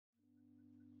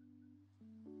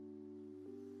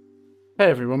Hey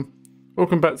everyone,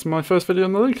 welcome back to my first video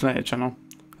on the Loomian channel.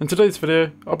 In today's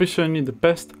video, I'll be showing you the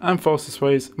best and fastest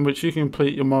ways in which you can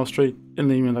complete your mastery in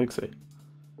Loomian Legacy.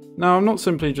 Now, I'm not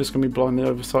simply just going to be blindly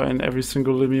oversighting every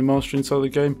single Loomian mastery inside the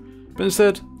game, but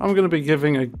instead, I'm going to be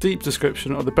giving a deep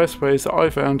description of the best ways that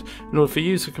I found in order for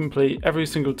you to complete every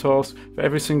single task for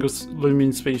every single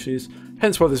Loomian species,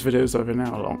 hence why this video is over an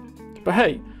hour long. But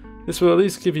hey, this will at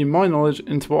least give you my knowledge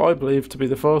into what I believe to be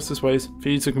the fastest ways for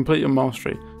you to complete your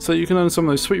mastery, so that you can earn some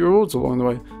of those sweet rewards along the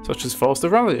way, such as faster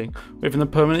rallying, or even the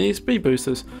permanent EXP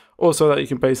boosters, or so that you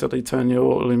can basically turn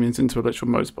your Loomians into a literal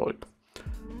motorbike.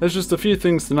 There's just a few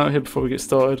things to note here before we get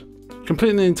started.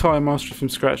 Completing the entire mastery from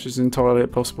scratch is entirely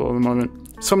impossible at the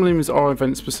moment. Some Loomians are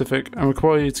event specific and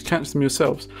require you to catch them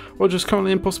yourselves, or just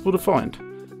currently impossible to find.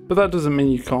 But that doesn't mean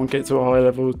you can't get to a high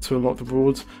level to unlock the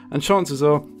rewards, and chances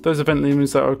are those event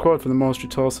Loomians that are required for the mastery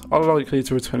task are likely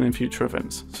to return in future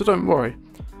events, so don't worry.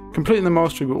 Completing the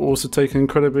mastery will also take an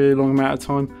incredibly long amount of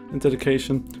time and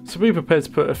dedication, so be prepared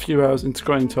to put a few hours into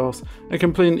grinding tasks and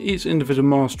completing each individual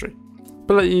mastery.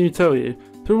 But let me tell you,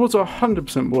 the rewards are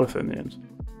 100% worth it in the end.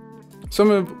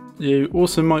 Some of you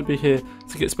also might be here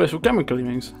to get special Gamma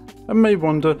Gleamings, and may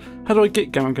wonder, how do I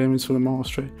get Gamma Gleamings for the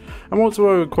mastery, and what do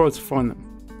I require to find them?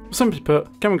 Simply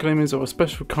put, Gamma Gleamings are a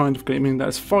special kind of gleaming that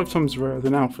is 5 times rarer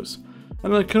than alphas,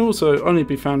 and they can also only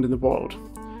be found in the wild.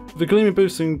 With the gleaming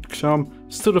boosting charm,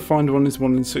 still to find one is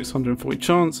 1 in 640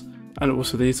 chance, and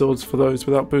also these odds for those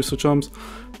without booster charms,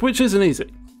 which isn't easy.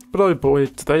 But oh boy,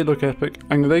 do they look epic,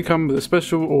 and they come with a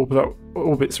special orb that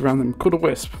orbits around them called a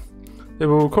Wisp. They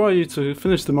will require you to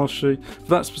finish the mastery for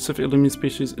that specific Loomian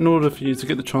species in order for you to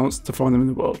get the chance to find them in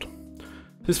the world.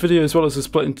 This video as well is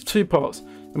split into 2 parts,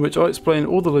 in which I explain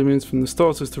all the Loomians from the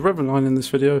starters to Revenine in this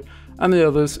video, and the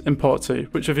others in part 2,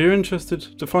 which if you're interested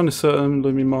to find a certain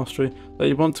Loomian mastery that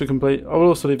you want to complete, I will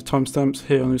also leave the timestamps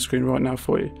here on your screen right now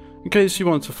for you, in case you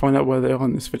want to find out where they are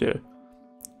in this video.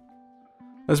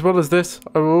 As well as this,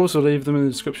 I will also leave them in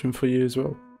the description for you as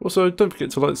well. Also, don't forget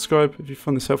to like and subscribe if you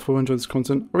find this helpful and enjoy this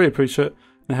content. I really appreciate it,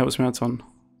 and it helps me out a ton.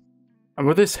 And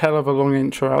with this hell of a long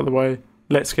intro out of the way,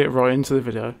 let's get right into the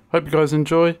video. Hope you guys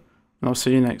enjoy, and I'll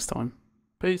see you next time.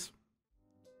 Peace.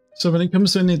 So when it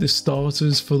comes to any of the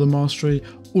starters for the mastery,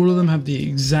 all of them have the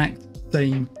exact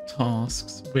same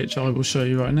tasks, which I will show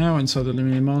you right now inside the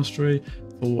Loomian mastery.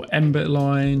 For Embit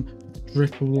line,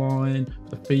 Dripple line,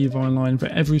 the Fevine line, for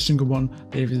every single one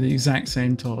they have the exact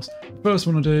same task. The first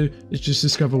one to do is just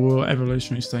discover all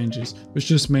evolutionary stages, which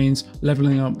just means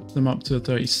leveling them up to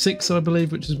 36, I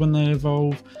believe, which is when they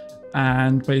evolve.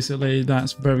 And basically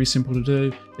that's very simple to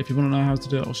do. If you want to know how to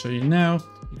do it, I'll show you now.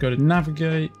 You go to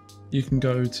navigate, you can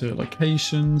go to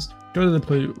locations, go to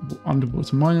the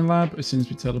underwater mining lab. As soon as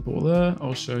we teleport there,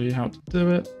 I'll show you how to do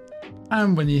it.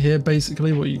 And when you're here,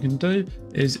 basically what you can do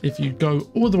is if you go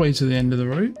all the way to the end of the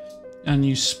route and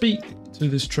you speak to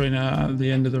this trainer at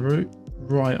the end of the route,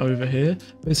 right over here,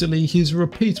 basically he's a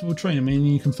repeatable trainer, meaning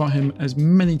you can fight him as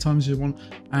many times as you want,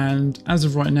 and as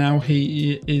of right now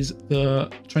he is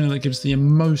the trainer that gives the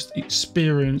most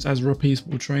experience as a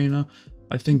repeatable trainer.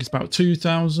 I think it's about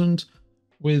 2,000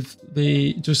 with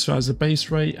the just as a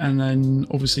base rate, and then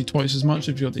obviously twice as much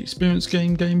if you've got the experience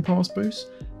game pass boost.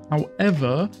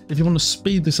 However, if you want to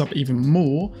speed this up even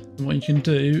more, then what you can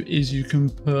do is you can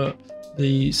put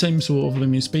the same sort of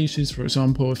Loomian species. For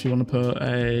example, if you want to put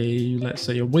a, let's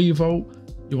say a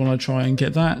Weavolt, you want to try and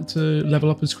get that to level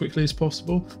up as quickly as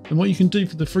possible, then what you can do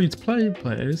for the free-to-play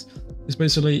players is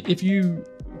basically if you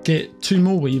get 2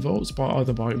 more Weavolts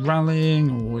either by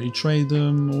rallying or you trade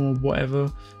them or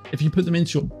whatever, if you put them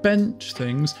into your bench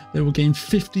things, they will gain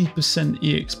 50%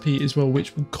 EXP as well,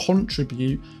 which will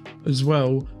contribute as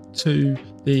well to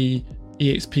the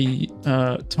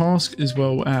EXP task, as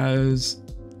well as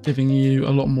giving you a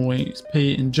lot more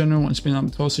EXP in general and speeding up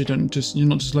the task, so you're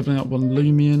not just leveling up one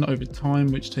Loomian over time,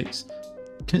 which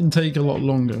can take a lot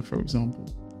longer, for example.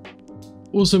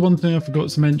 Also, one thing I forgot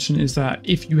to mention is that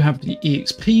if you have the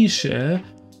EXP share,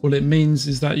 what it means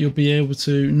is that you'll be able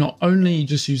to not only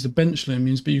just use the bench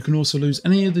Loomians, but you can also lose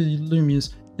any of the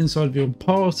Loomians inside of your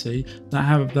party that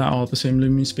are the same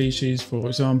Loomian species. For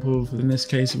example, in this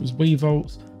case it was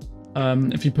Weavolts.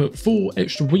 If you put 4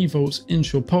 extra Weavolts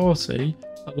into your party,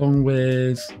 along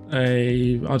with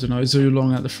a, I don't know,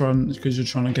 Zulong at the front, because you're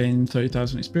trying to gain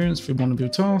 30,000 experience for one of your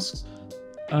tasks,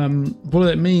 what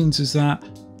it means is that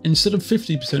instead of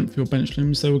 50% for your bench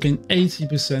Loomians, they will gain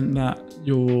 80% that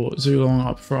your Zulong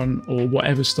up front, or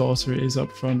whatever starter it is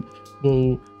up front,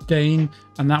 will gain,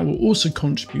 and that will also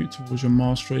contribute towards your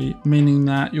mastery, meaning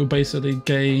that you'll basically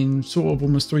gain sort of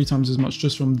almost 3 times as much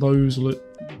just from those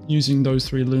using those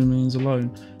 3 Loomians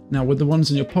alone. Now with the ones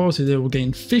in your party, they will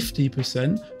gain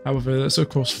 50%. However, that's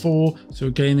across 4, so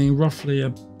you're gaining roughly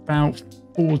about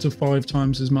 4 to 5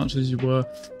 times as much as you were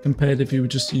compared if you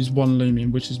would just use one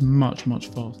Loomian, which is much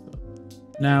faster.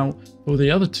 Now for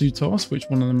the other 2 tasks, which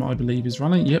one of them I believe is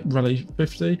rally, yep, rally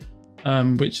 50,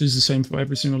 which is the same for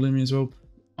every single Loomian as well.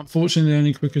 Unfortunately, the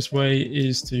only quickest way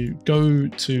is to go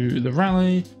to the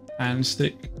rally and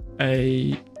stick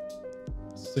a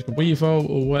Weavile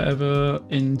or whatever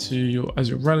into your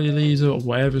rally leader or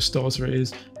whatever starter it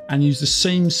is, and use the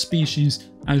same species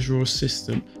as your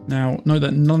assistant. Now note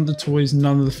that none of the toys,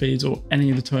 none of the feeds, or any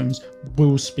of the totems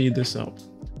will speed this up.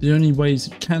 The only ways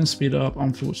you can speed it up,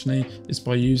 unfortunately, is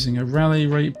by using a rally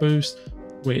rate boost,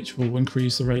 which will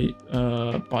increase the rate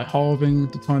by halving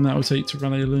the time that will take to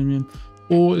rally a Loomian.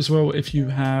 Or as well, if you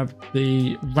have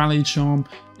the rally charm,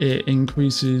 it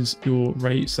increases your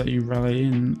rates that you rally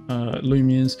in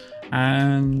Loomians,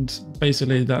 and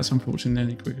basically that's unfortunately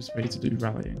the only quickest way to do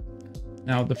rallying.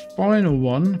 Now the final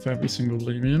one for every single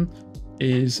Loomian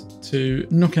is to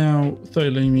knock out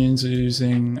 30 Loomians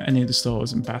using any of the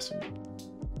stars in battle.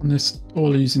 And this,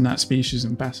 all using that species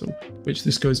in battle, which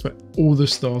this goes for all the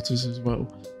starters as well.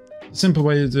 The simple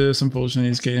way to do this,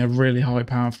 unfortunately, is getting a really high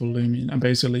powerful Loomian and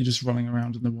basically just running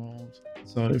around in the wild.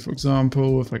 So for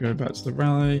example, if I go back to the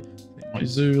rally, take my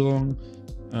Zulong,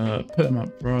 put him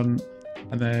up front,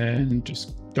 and then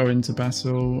just go into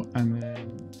battle and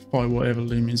then fight whatever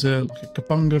Loomian's there, like a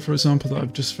Kabunga, for example, that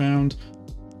I've just found.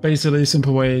 Basically, the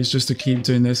simple way is just to keep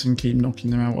doing this and keep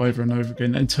knocking them out over and over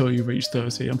again until you reach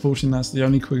 30. Unfortunately, that's the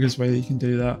only quickest way that you can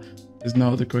do that. There's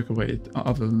no other quicker way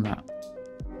other than that.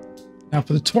 Now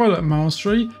for the Twilat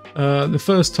Mastery, the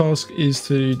first task is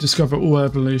to discover all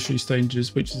evolutionary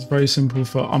stages, which is very simple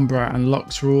for Umbrat and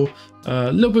Luxraw.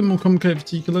 A little bit more complicated for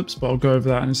Tekalips, but I'll go over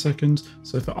that in a second.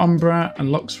 So for Umbrat and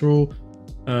Luxraw,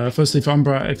 firstly for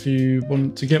Umbrat, if you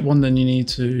want to get one, then you need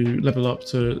to level up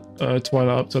to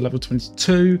Twilat up to level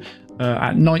 22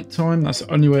 at night time. That's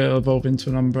the only way it'll evolve into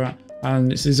an Umbrat.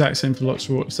 And it's the exact same for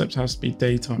Luxraw, except it has to be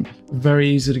daytime. Very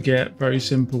easy to get, very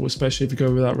simple, especially if you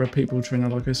go with that Red People trainer,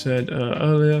 like I said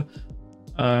earlier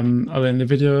in the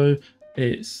video.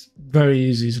 It's very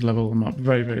easy to level them up,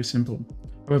 very simple.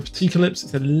 However, for Tekalips,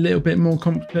 it's a little bit more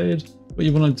complicated. What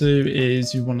you want to do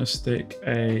is you want to stick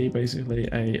basically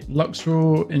a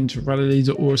Luxraw into Rally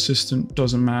Leader or Assistant,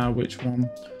 doesn't matter which one,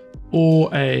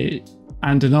 or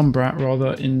and an Umbrat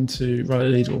rather into Rally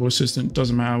Leader or Assistant,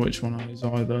 doesn't matter which one it is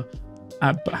either.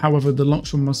 But however, the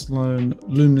Luxraw must know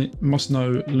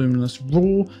Luminous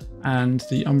Roar, and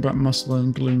the Umbrat must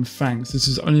learn Gloom Fangs. This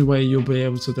is the only way you'll be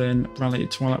able to then rally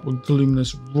Twilat with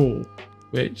Luminous Roar,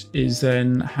 which is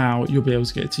then how you'll be able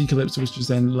to get Tekalips, which is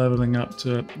then leveling up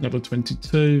to level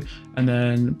 22, and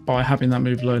then by having that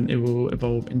move learned, it will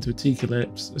evolve into a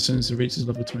Tekalips as soon as it reaches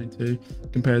level 22,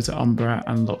 compared to Umbrat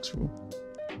and Luxraw.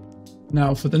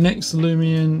 Now for the next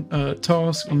Loomian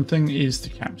task on the thing is to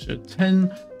capture 10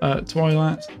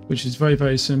 Twilats, which is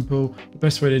very simple. The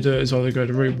best way to do it is either go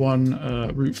to Route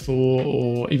 1, Route 4,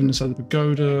 or even inside the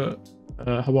Pagoda,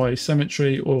 Hawaii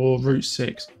Cemetery, or Route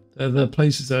 6. They're the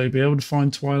places that you'll be able to find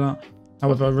Twilat.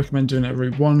 However, I recommend doing it at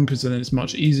Route 1 because then it's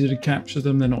much easier to capture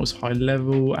them. They're not as high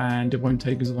level and it won't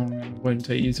take as long, and it won't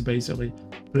take you to basically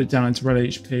put it down into red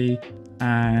HP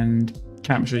and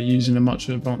capture it using a much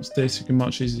advanced disc. You can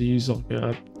much easier use like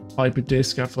a hyper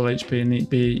disc at full HP and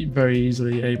be very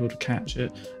easily able to catch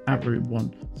it at Route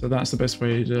 1. So that's the best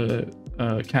way to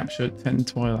capture 10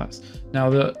 Twilats. Now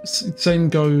the same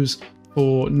goes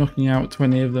for knocking out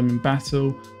 20 of them in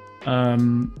battle.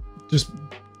 Just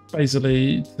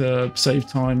basically to save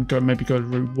time, maybe go to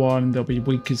Route 1. They'll be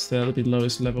weakest there, they'll be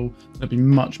lowest level. It'll be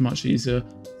much easier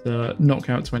to knock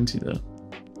out 20 there.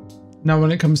 Now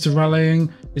when it comes to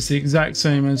rallying, it's the exact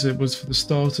same as it was for the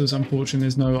starters. Unfortunately,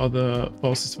 there's no other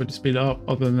fastest way to speed it up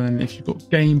other than if you've got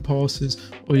game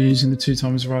passes or you're using the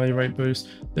 2x rally rate boost.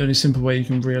 The only simple way you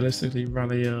can realistically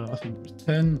rally, I think it was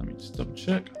 10, let me just double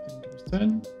check, I think it was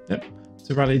 10, yep.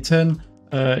 To rally 10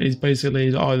 is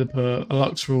basically to either put a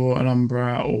Luxraw, an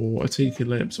Umbrat, or a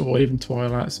Tekalips, or even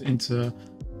Twilats into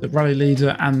the rally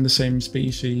leader and the same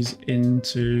species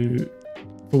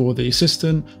for the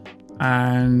assistant.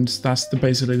 And that's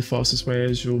basically the fastest way,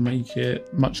 as you'll make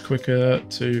it much quicker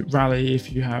to rally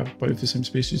if you have both the same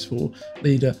species for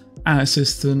leader and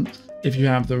assistant. If you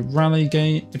have the rally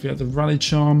gate, if you have the rally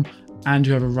charm, and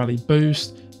you have a rally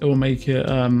boost, it will make it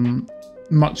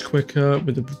much quicker.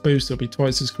 With the boost, it'll be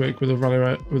twice as quick. With the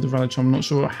rally charm, I'm not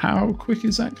sure how quick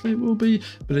exactly it will be,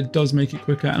 but it does make it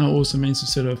quicker. And it also means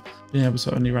instead of being able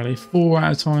to only rally 4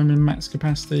 at a time in max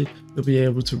capacity, you'll be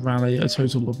able to rally a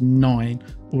total of 9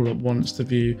 all at once to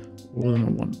view all of them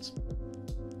at once.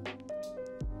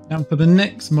 Now for the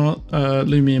next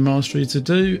Loomian mastery to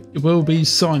do, it will be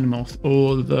Cyanomoth,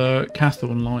 or the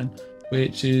Cathorn line,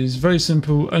 which is very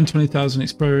simple, earn 20,000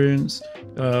 experience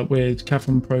with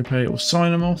Cathorn Propay or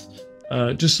Cyanomoth.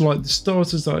 Just like the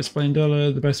starters that I explained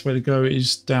earlier, the best way to go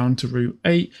is down to Route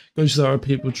 8. Go to the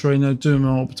repeatable trainer, do them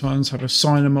multiple times, have a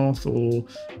Cyanomoth or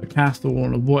a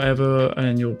Cathorn or whatever,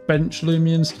 and your bench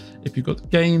Loomians. If you've got the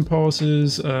game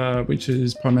passes, which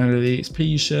is primarily the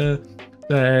XP share,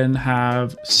 then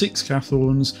have 6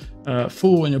 Cathorns,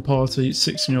 4 in your party,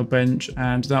 6 in your bench,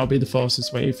 and that'll be the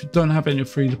fastest way. If you don't have any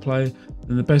free to play,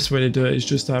 then the best way to do it is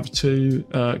just to have 2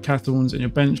 Cathorns in your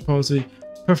bench party,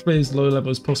 preferably as low level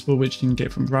as possible, which you can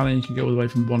get from rally. You can get all the way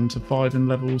from 1 to 5 in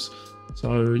levels,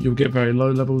 so you'll get very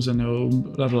low levels and they'll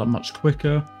level up much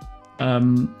quicker.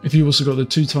 If you've also got the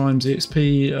 2 times the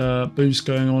XP boost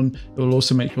going on, it will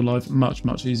also make your life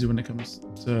much easier when it comes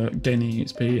to gaining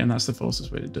XP, and that's the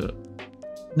fastest way to do it.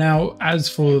 Now, as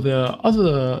for the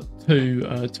other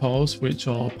 2 tiles, which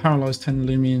are Paralyzed 10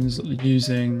 Loomians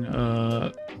using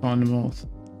Cyanomoth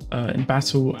in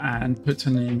battle and put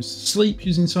 10 Loomians to sleep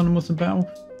using Cyanomoth in battle,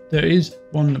 there is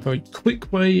one very quick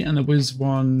way and there is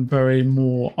one very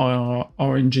more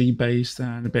RNG based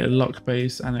and a bit of luck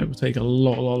based, and it will take a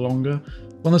lot longer.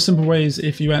 One of the simple ways,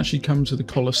 if you actually come to the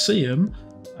Colosseum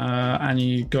and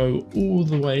you go all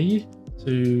the way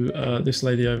to this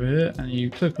lady over here and you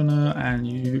click on her and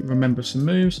you remember some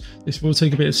moves, this will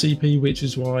take a bit of CP, which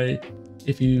is why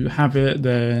if you have it,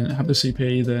 then have the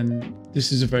CP, then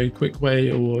this is a very quick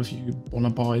way. Or if you want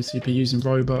to buy CP using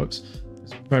Robux,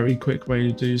 it's a very quick way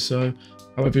to do so.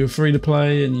 However, you're free to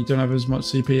play and you don't have as much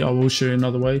CP, I will show you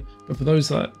another way. But for those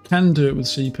that can do it with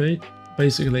CP,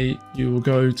 basically you will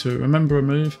go to remember a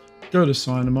move, go to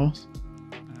Cyanomoth,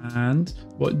 and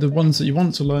the ones that you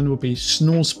want to learn will be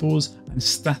Snore Spores and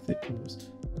Static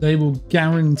Claws. They will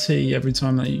guarantee every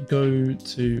time that you go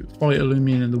to fight a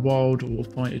Loomian in the wild or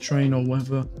fight a train or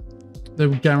whatever, they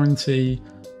will guarantee,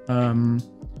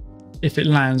 if it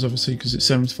lands, obviously because it's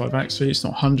 75 accuracy, it's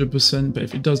not 100%, but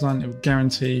if it does land, it will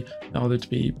guarantee either to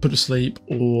be put to sleep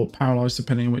or paralyzed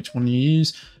depending on which one you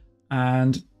use.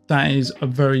 And that is a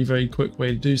very quick way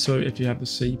to do so if you have the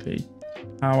CP.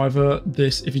 However,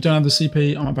 if you don't have the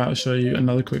CP, I'm about to show you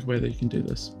another quick way that you can do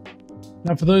this.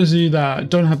 Now, for those of you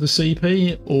that don't have the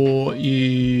CP, or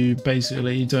you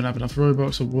basically don't have enough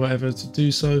Robux or whatever to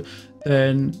do so,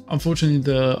 then unfortunately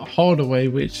the harder way,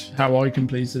 which how I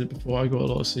completed it before I got a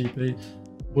lot of CP,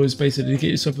 was basically to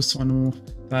get yourself a Cyanomoth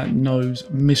that knows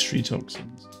mystery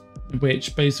toxins,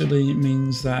 which basically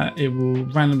means that it will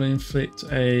randomly inflict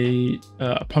a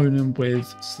opponent with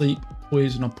sleep,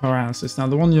 poison or paralysis. Now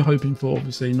the one you're hoping for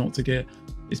obviously not to get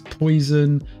is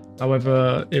poison.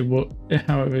 However,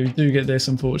 however you do get this,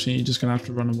 unfortunately you're just gonna have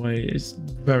to run away. It's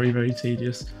very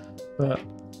tedious. But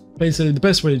basically the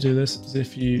best way to do this is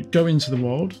if you go into the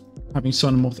wild having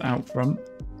Cyanomoth out front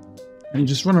and you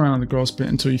just run around the grass pit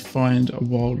until you find a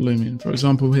wild Loomian. For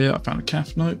example, here I found a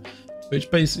calf note, which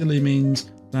basically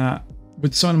means that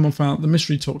with Cyanomoth out, the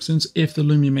mystery toxins, if the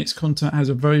Loomian makes contact, has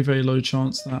a very low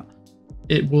chance that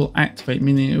it will activate,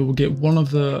 meaning it will get one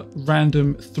of the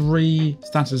random 3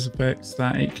 status effects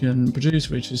that it can produce,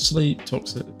 which is sleep,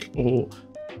 toxic or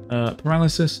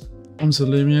paralysis, onto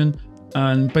the Loomian,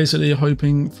 and basically you're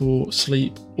hoping for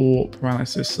sleep or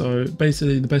paralysis. So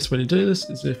basically the best way to do this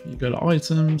is if you go to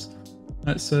items,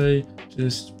 let's say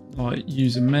just like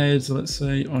using meds, let's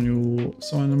say on your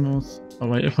Cyanomoth. Oh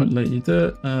wait, it won't let you do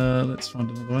it. Let's find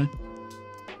another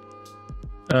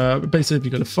way. Basically if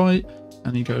you go to fight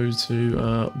and you go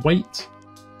to wait,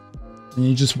 and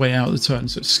you just wait out the turn,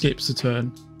 so it skips the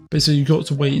turn. Basically you've got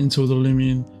to wait until the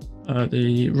Loomian,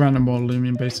 the random wild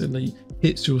Loomian basically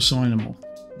hits your Cyanomoth.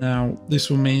 Now this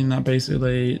will mean that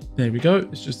basically, there we go,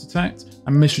 it's just attacked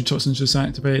and mystery toxins just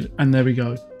activated, and there we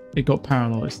go, it got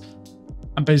paralyzed.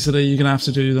 And basically you're gonna have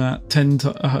to do that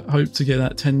hope to get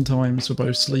that 10 times for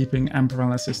both sleeping and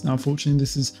paralysis. Now unfortunately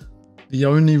this is the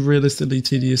only realistically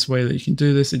tedious way that you can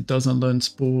do this. It doesn't learn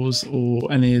spores or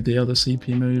any of the other CP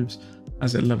moves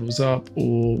as it levels up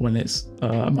or when it's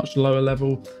a much lower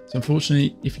level. So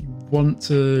unfortunately, if you want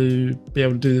to be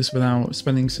able to do this without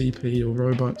spending CP or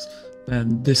Robux,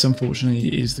 then this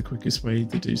unfortunately is the quickest way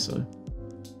to do so.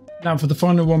 Now for the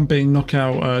final one being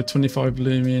knockout 25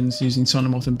 Loomians using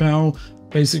Cyanomoth and battle,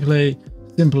 basically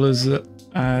simple as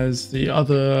the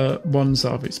other ones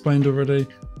that I've explained already.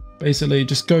 Basically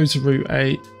just go to Route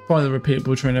 8, find the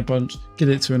repeatable trainer bunch, get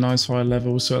it to a nice high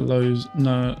level so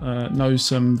it knows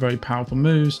some very powerful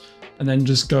moves, and then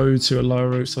just go to a lower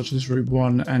route such as Route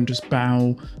 1 and just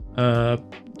battle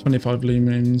 25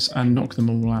 Loomians and knock them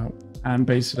all out. And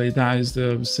basically that is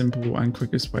the simple and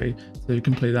quickest way to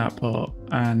complete that part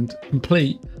and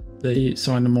complete the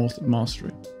Xenomorph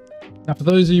Mastery. Now for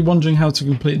those of you wondering how to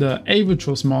complete the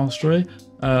Avatros Mastery,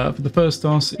 for the first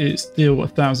task it's deal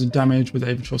 1000 damage with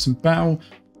Avatros in battle.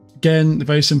 Again, the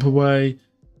very simple way,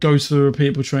 go to the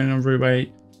repeatable trainer on Route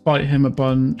 8, fight him a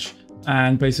bunch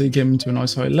and basically get him to a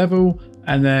nice high level,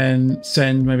 and then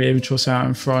send maybe Avatros out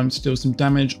in front to deal some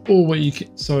damage, or what you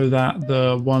can, so that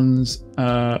the ones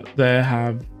there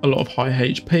have a lot of high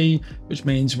HP, which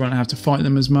means you won't have to fight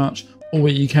them as much. Or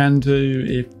what you can do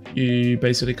if you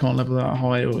basically can't level that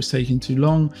high or it's taking too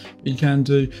long, what you can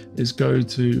do is go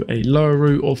to a lower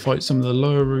route or fight some of the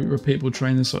lower route repeatable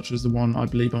trainers, such as the one I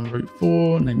believe on Route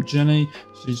 4 named Jenny.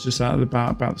 She's just out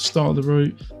about the start of the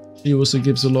route. She also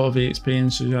gives a lot of EXP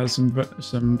and she has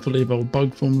some fully evolved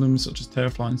bug forms such as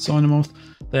Terrifying Xenomorph.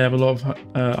 They have a lot of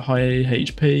high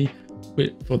HP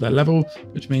for their level,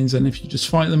 which means then if you just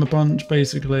fight them a bunch,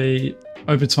 basically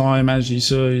over time, as you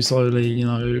slowly, you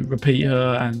know, repeat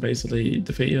her and basically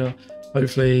defeat her,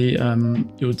 hopefully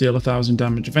you'll deal 1000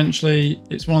 damage eventually.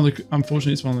 It's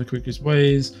unfortunately it's one of the quickest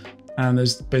ways, and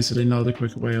there's basically no other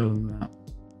quicker way other than that.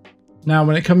 Now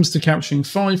when it comes to capturing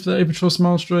 5 for the Avatros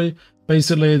Mastery,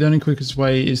 basically the only quickest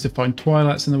way is to find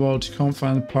Twilats in the world. You can't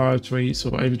find Pyretweets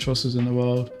or Avatrosses in the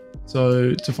world.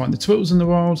 So to find the Twittles in the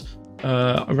world,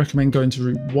 I recommend going to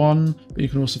Route 1, but you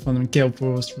can also find them in Gale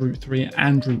Forest, Route 3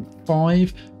 and Route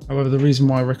 5. However, the reason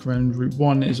why I recommend Route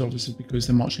 1 is obviously because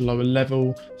they're much lower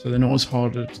level, so they're not as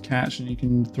harder to catch, and you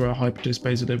can throw a Hyper Disc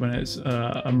basically when it's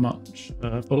a much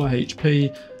fuller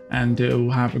HP, and it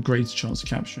will have a greater chance of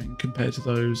capturing compared to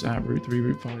those at Route 3,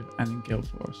 Route 5 and in Gale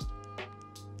Forest.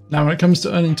 Now when it comes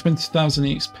to earning 20,000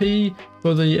 EXP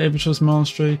for the Avatros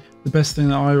Mastery, the best thing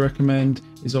that I recommend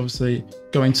is obviously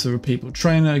going to the repeatable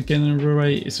trainer again in Route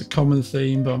 8. It's a common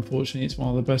theme, but unfortunately it's one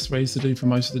of the best ways to do for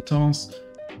most of the tasks.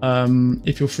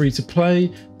 If you're free to play,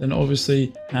 then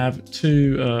obviously have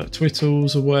 2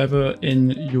 Twittles or whatever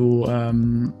in your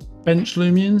bench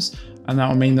Loomians, and that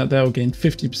will mean that they'll gain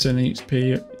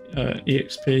 50%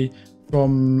 EXP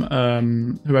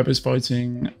from whoever's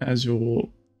fighting as your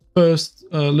first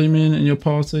Loomian in your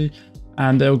party,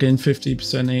 and they'll gain 50%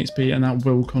 EXP, and that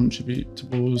will contribute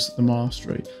towards the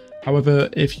mastery. However,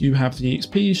 if you have the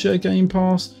EXP share game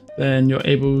pass, then you're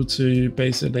able to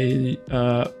basically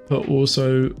put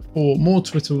also 4 more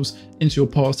Twittles into your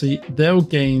party. They'll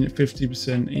gain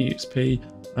 50% EXP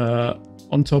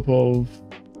on top of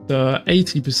the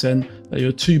 80% that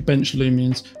your 2 bench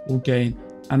Loomians will gain,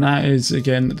 and that is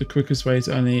again the quickest way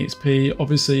to earn the EXP.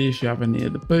 Obviously, if you have any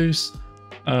of the boosts,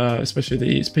 especially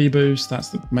the EXP boost, that's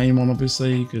the main one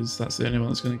obviously, because that's the only one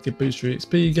that's going to give boost your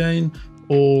EXP gain.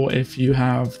 Or if you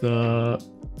have the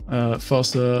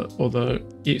faster or the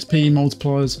EXP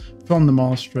multipliers from the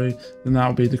mastery, then that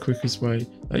will be the quickest way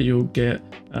that you'll get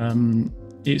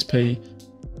EXP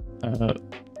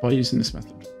by using this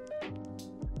method.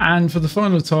 And for the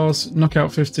final task, knock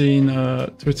out 15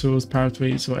 Twittles,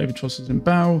 Paratweets or Avatrosses in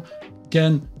battle.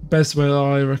 Again, best way that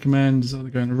I recommend is either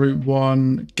going to Route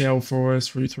 1, Gale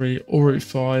Forest, Route 3 or Route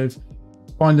 5,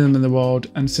 finding them in the wild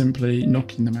and simply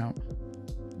knocking them out.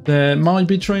 There might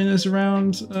be trainers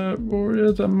around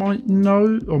Warrior that might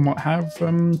know or might have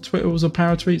Twittles or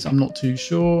Paratweets. I'm not too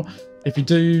sure. If you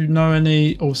do know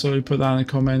any, also put that in the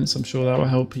comments. I'm sure that will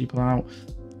help people out.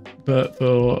 But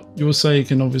for your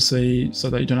sake, and obviously so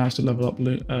that you don't have to level up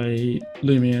a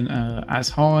Loomian as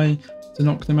high to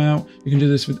knock them out, you can do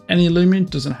this with any Loomian.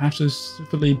 It doesn't have to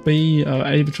specifically be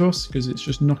Avatros, because it's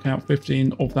just knock out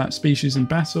 15 of that species in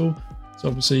battle. So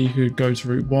obviously you could go to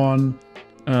Route 1,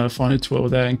 find a Twittle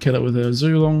there and kill it with a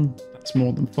Zulong. That's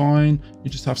more than fine. You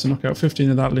just have to knock out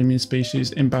 15 of that Loomian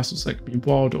species in battle, so that could be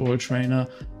wild or a trainer,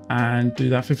 and do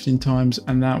that 15 times,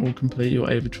 and that will complete your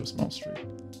Avatros Mastery.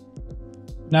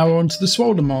 Now we're on to the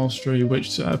Swolder Mastery,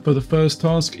 which for the first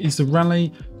task is to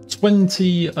rally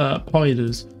 20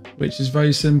 Pyders, which is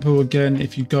very simple. Again,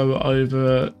 if you go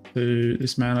over to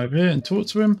this man over here and talk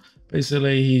to him,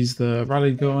 basically he's the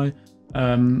rally guy.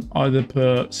 Either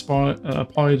put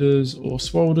Pyders or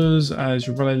Swolders as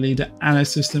your rally leader and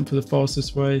assistant for the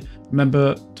fastest way.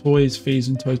 Remember, toys, fees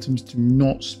and totems do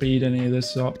not speed any of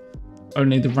this up.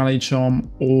 Only the rally charm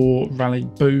or rally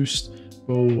boost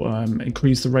will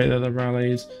increase the rate that they're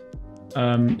rallied.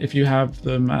 If you have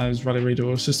them as rally leader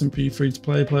or assistant for you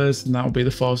free-to-play players, then that will be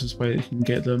the fastest way you can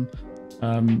get them,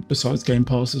 besides game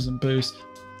passes and boosts.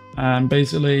 And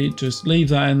basically just leave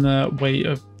that in there, wait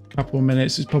a couple of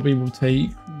minutes. It probably will take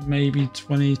maybe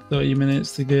 20-30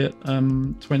 minutes to get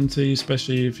 20,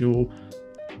 especially if you're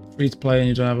free-to-play and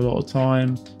you don't have a lot of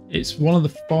time. It's one of the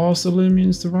faster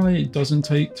Loomians to rally. It doesn't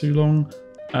take too long.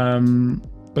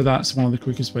 but that's one of the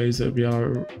quickest ways that we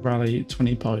are rally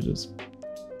 20 Pyders.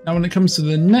 Now when it comes to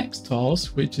the next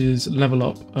task, which is level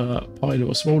up Pyder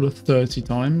or Swolder 30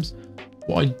 times,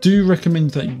 what I do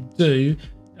recommend that you do,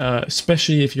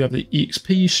 especially if you have the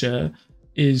EXP share,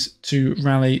 is to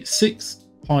rally 6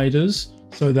 Pyders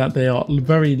so that they are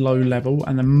very low level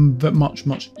and they're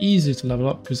much easier to level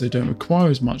up because they don't require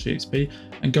as much EXP,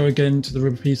 and go again to the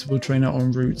repeatable trainer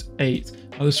on route 8.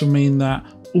 Now this will mean that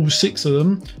all 6 of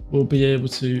them will be able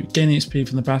to gain EXP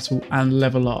from the battle and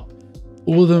level up.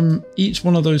 All of them, each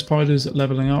one of those Pyders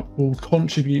leveling up will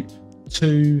contribute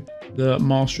to the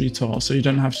mastery task, so you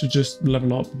don't have to just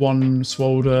level up one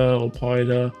Swolder or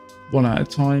Pyder one at a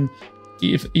time.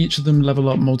 If each of them level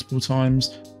up multiple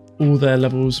times, all their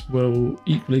levels will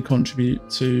equally contribute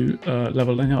to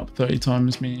leveling up 30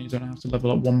 times, meaning you don't have to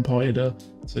level up one Pyder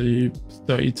to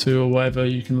 32 or whatever.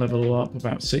 You can level up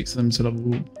about 6 of them to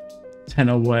level 10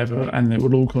 or whatever, and it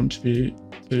will all contribute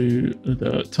to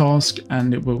the task,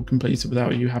 and it will complete it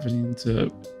without you having to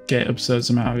get absurd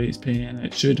amount of XP, and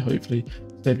it should hopefully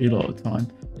save you a lot of time.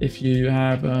 If you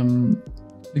have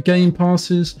the game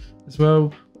passes as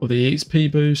well, or the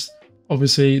XP boost,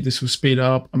 obviously this will speed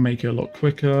up and make it a lot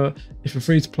quicker. If you're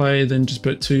free to play, then just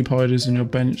put 2 Pyders in your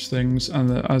bench things, and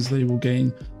as they will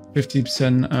gain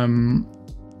 50%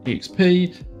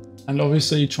 XP, and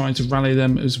obviously trying to rally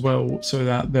them as well so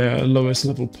that they're lowest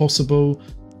level possible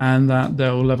and that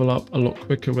they'll level up a lot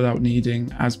quicker without needing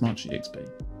as much EXP.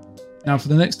 Now for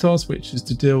the next task, which is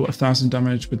to deal 1000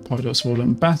 damage with Pyder Swolder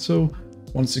in battle,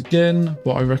 once again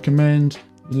what I recommend,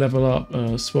 level up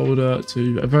Swolder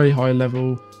to a very high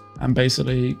level and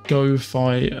basically go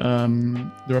fight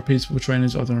the repeatable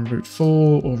trainers either on route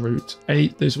 4 or route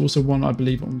 8. There's also one I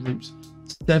believe on route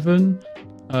 7,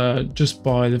 just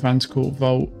by the Ventacean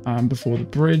Vault before the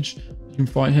bridge. You can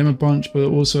fight him a bunch, but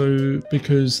also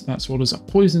because that Swolder's a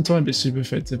poison type, it's super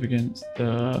effective against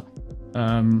the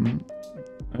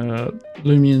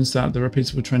Loomians that the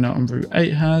repeatable trainer on route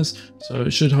 8 has, so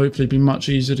it should hopefully be much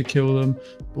easier to kill them.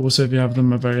 But also if you have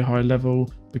them a very high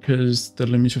level, because the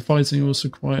Loomians you're fighting also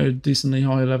quite a decently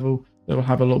high level, they will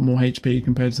have a lot more HP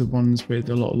compared to the ones with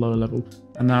a lot lower level,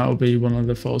 and that will be one of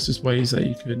the fastest ways that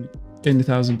you can gain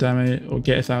 1000 damage or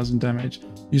get 1000 damage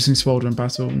using Swolder in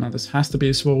battle. Now this has to be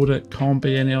a Swolder, it can't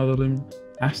be any other Loom,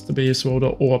 it has to be a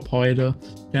Swolder or a Pyder.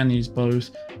 You can use both,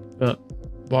 but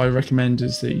what I recommend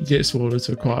is that you get Swolder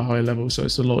to quite a high level, so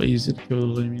it's a lot easier to kill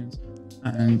the Loomians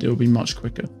and it will be much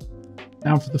quicker.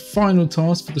 Now for the final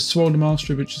task for the Swolder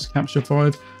Mastery, which is Capture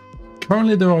 5.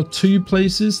 Currently there are 2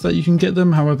 places that you can get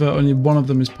them, however only one of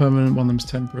them is permanent, one of them is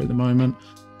temporary at the moment.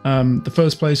 The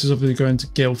first place is obviously going to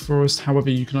Gale Forest, however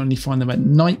you can only find them at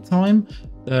night time.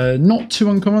 They're not too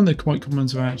uncommon, they're quite common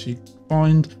to actually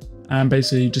find, and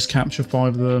basically you just capture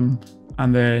 5 of them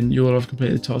and then you'll have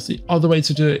completed the task. The other way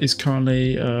to do it is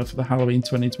currently for the Halloween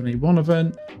 2021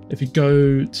 event. If you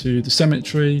go to the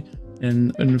cemetery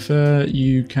in Unfair,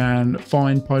 you can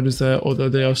find Pyders there, although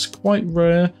they are quite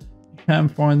rare. You can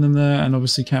find them there and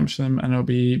obviously capture them, and it'll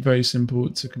be very simple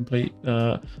to complete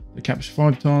the Capture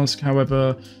 5 task.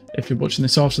 However, if you're watching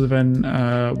this after the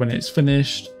event, when it's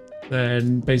finished,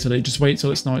 then basically just wait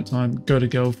till it's night time, go to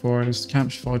Gale Forest,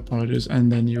 capture 5 Pyders,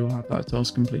 and then you'll have that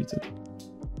task completed.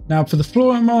 Now for the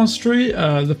Florant Mastery,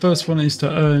 the first one is to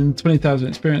earn 20,000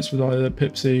 experience with either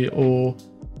Pipsy or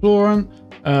Florant.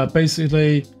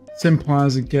 Basically, simple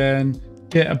as again,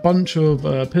 get a bunch of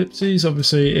Pipsies.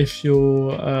 Obviously, if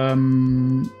you're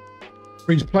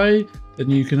free to play, then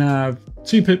you can have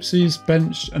 2 Pipsies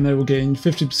benched and they will gain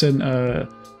 50%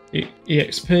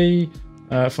 EXP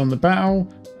from the battle.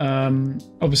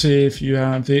 Obviously, if you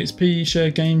have the XP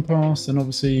share game pass, then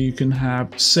obviously you can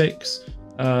have 6.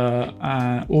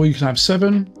 Or you can have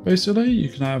 7, basically. You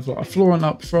can have like a Florant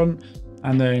up front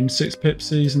and then 6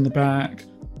 Pipsies in the back,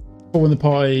 4 in the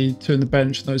party, 2 in the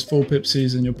bench, and those 4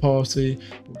 Pipsies in your party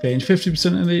will gain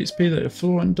 50% of the XP that your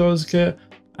Florant does get,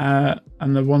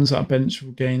 and the ones that are bench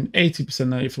will gain 80%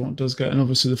 that your Florant does get, and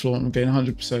obviously the Florant will gain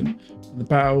 100% in the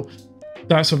battle.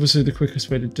 That's obviously the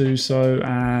quickest way to do so,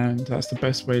 and that's the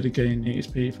best way to gain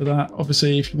XP for that.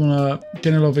 Obviously, if you want to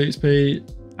gain a lot of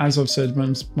XP, as I've said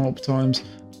multiple times,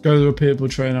 go to the repeatable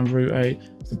train on route 8.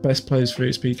 It's the best place for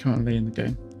XP currently in the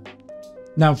game.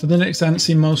 Now for the next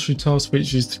Antsee Mastery task,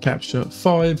 which is to capture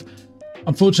 5.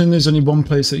 Unfortunately, there's only one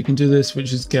place that you can do this,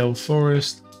 which is Gale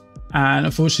Forest, and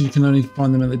unfortunately you can only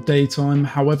find them in the daytime.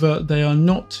 However, they are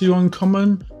not too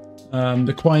uncommon.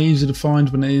 They're quite easy to find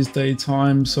when it is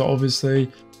daytime, so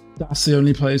obviously that's the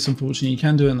only place unfortunately you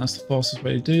can do it, and that's the fastest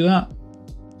way to do that.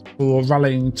 For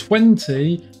rallying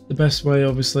 20, the best way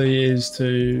obviously is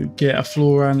to get a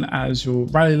Florant as your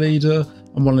rally leader,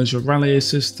 and one is your rally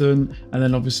assistant. And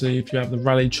then obviously if you have the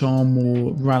rally charm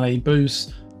or rally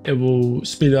boost, it will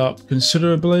speed up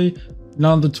considerably.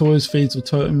 None of the toys, feeds or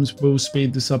totems will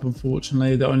speed this up,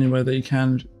 unfortunately. The only way that you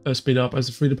can speed up as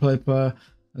a free-to-play player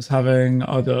is having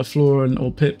either a Florant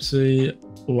or Pipsy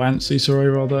or Antsee, sorry,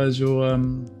 rather, as your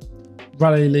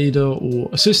rally leader or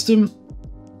assistant.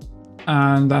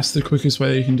 And that's the quickest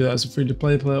way you can do that as a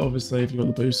free-to-play player. Obviously, if you've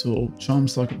got the boost or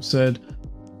charms, like I've said,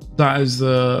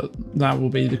 that will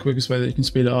be the quickest way that you can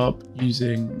speed it up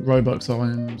using Robux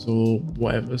items or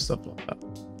whatever, stuff like that.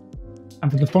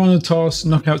 And for the final task,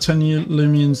 knock out 10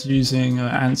 Loomians using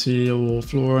Antsee or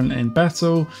Florant in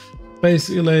battle.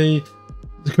 Basically,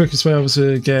 the quickest way,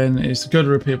 obviously, again, is to go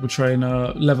to a repeatable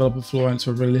trainer, level up a Florant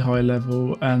to a really high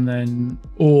level, and then,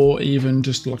 or even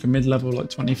just like a mid-level,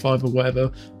 like 25 or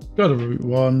whatever, go to Route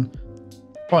 1,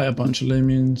 fight a bunch of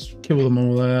Loomians, kill them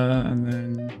all there, and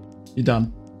then you're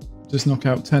done. Just knock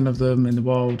out 10 of them in the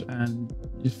wild and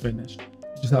you're finished.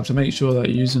 You just have to make sure that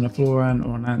you're using a Florant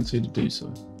or an Antsee to do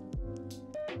so.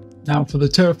 Now for the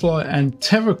Terrafly and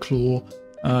Terraclaw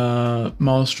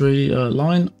mastery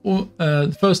line,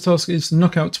 the first task is to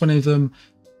knock out 20 of them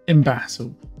in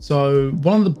battle. So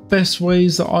one of the best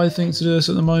ways that I think to do this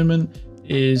at the moment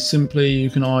is simply you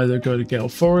can either go to Gale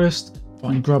Forest,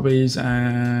 find Grubbies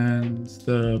and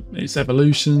its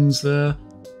evolutions there.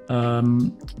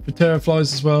 For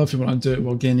Terraflies as well, if you want to do it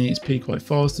while gaining XP quite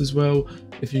fast as well,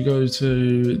 if you go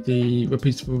to the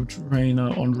repeatable trainer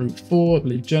on Route 4, I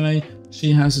believe Jenny,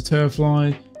 she has a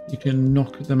Terrafly, you can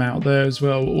knock them out there as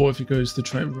well. Or if you go to the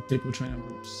repeatable trainer on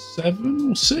Route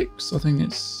 7 or 6, I think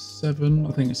it's 7,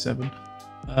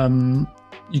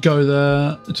 you go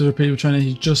there to the repeatable trainer,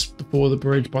 he's just before the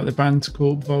bridge by the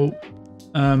Bandicoot Vault.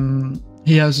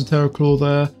 He has a Terraclaw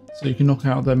there, so you can knock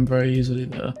out them very easily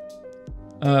there.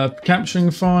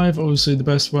 Capturing 5, obviously the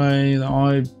best way that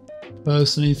I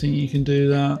personally think you can do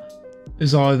that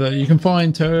is either you can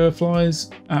find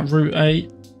Terraflies at Route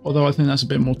 8, although I think that's a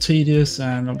bit more tedious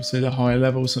and obviously they're higher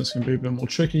level, so it's going to be a bit more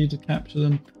tricky to capture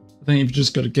them. I think if you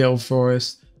just go to Gale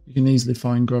Forest, you can easily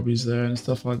find Grubbies there and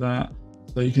stuff like that,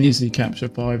 so you can easily capture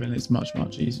 5 and it's much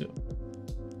easier.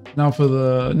 Now for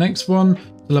the next one, to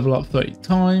level up 30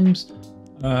 times.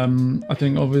 I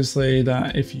think obviously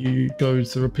that if you go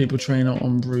to the repeatable trainer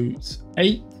on Route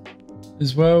 8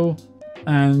 as well,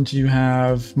 and you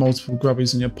have multiple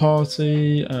Grubbies in your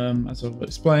party, as I've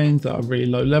explained, that are really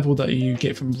low level that you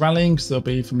get from rallying, because they'll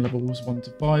be from levels 1 to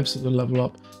 5, so they'll level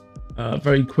up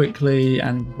very quickly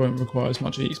and won't require as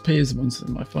much XP as the ones that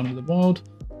might find in the wild.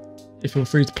 If you're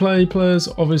free to play players,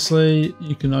 obviously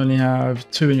you can only have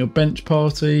 2 in your bench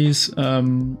parties,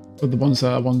 for the ones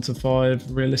that are 1 to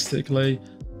 5 realistically,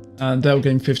 and they'll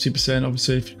gain 50%.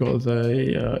 Obviously if you've got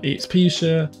the EXP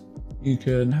share, you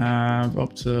can have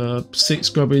up to 6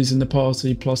 Grubbies in the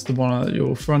party plus the one at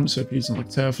your front. So if you're using like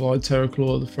Terrafly,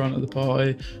 Terraclaw at the front of the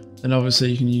party, then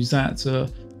obviously you can use that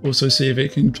to also see if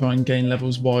it can try and gain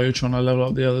levels while you're trying to level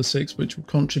up the other 6, which will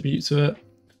contribute to it.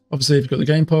 Obviously if you've got the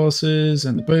game passes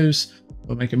and the boost,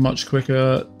 it'll make it much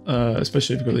quicker,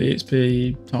 especially if you've got the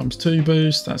EXP ×2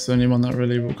 boost. That's the only one that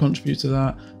really will contribute to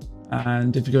that.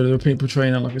 And if you go to the repeatable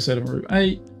trainer, like I said, on Route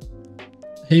 8,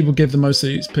 he will give the most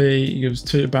XP. He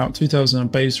gives about 2,000 on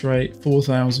base rate,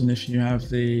 4,000 if you have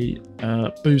the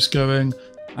boost going,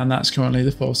 and that's currently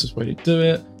the fastest way to do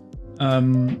it.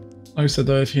 Like I said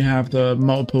though, if you have the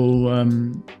multiple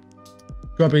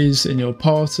Grubbies in your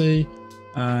party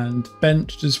and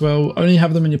benched as well, only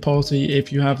have them in your party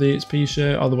if you have the XP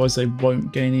share, otherwise they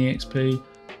won't gain XP.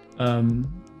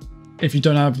 If you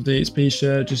don't have the XP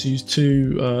share, just use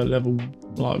 2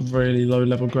 like really low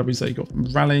level Grubbies that you got from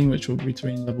rallying, which will be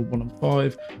between level 1 and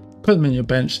 5. Put them in your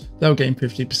bench, they'll gain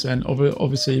 50%.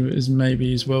 Obviously, is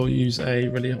maybe as well use a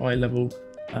really high level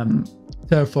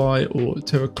Terrafly or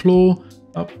Terraclaw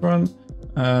up front,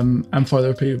 and fight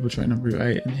the repeatable trainer on Route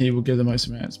 8, and he will give the most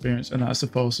amount of experience, and that's the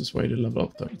fastest way to level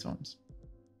up 30 times.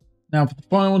 Now for the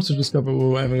final one, to discover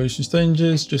all evolution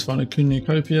stages, just find a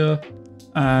Cornucopia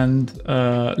and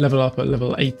level up at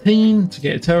level 18 to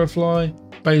get a Terrafly.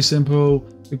 Very simple.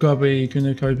 The Grubby,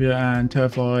 Cornucopia and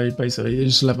Terrafly basically they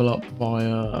just level up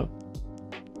via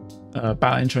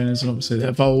battling trainers, and obviously they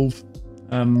evolve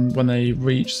when they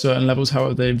reach certain levels.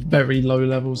 However, they're very low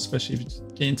levels, especially if you're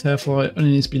getting Terrafly,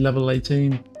 only needs to be level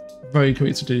 18. Very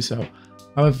quick to do so.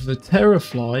 However, the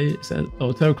Terrafly,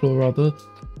 or Terraclaw rather,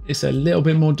 it's a little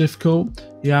bit more difficult.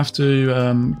 You have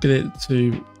to get it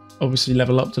to obviously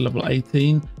level up to level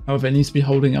 18. However, it needs to be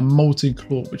holding a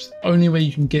multi-claw, which the only way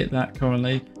you can get that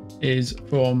currently is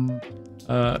from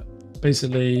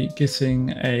basically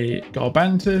getting a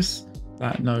Garbantis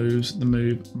that knows the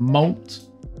move Molt,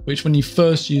 which when you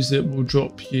first use it will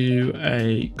drop you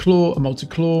a claw, a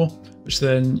multi-claw, which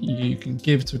then you can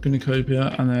give to a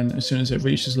Gunicopia, and then as soon as it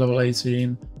reaches level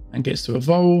 18 and gets to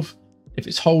evolve, if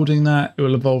it's holding that, it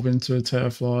will evolve into a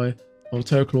Terrafly, or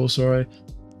Terraclaw, sorry,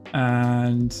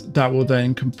 and that will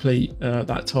then complete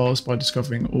that task by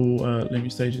discovering all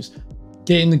Loomian stages.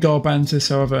 Getting the Garbantis,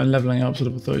 however, and leveling up to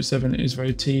level 37 is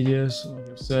very tedious, like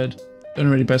I've said. The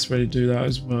only really best way to do that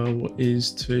as well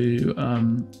is to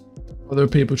other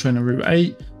people train on Route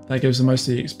 8. That gives the most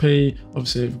EXP.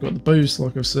 Obviously, if you've got the boost,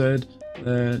 like I've said,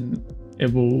 then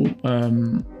it will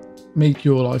make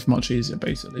your life much easier,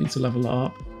 basically, to level it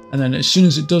up. And then as soon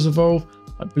as it does evolve,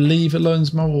 I believe it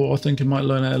learns more, or I think it might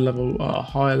learn at a level, a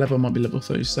higher level, might be level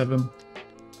 37.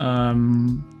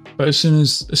 But as soon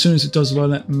as it does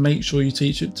learn it, make sure you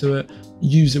teach it to it.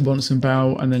 Use it once in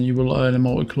battle, and then you will earn a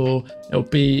multi-claw. It'll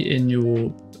be in your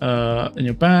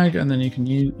bag, and then you can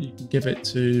give it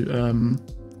to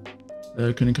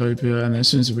the Gunicopia, and then as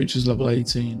soon as it reaches level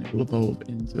 18, it will evolve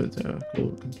into a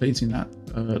Terraclaw, completing that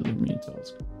Loomian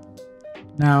task.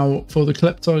 Now, for the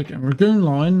Kleptyke and Ragoon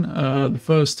line, the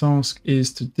first task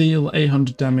is to deal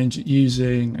 800 damage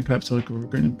using a Kleptyke or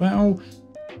Ragoon in battle.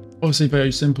 Obviously,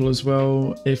 very simple as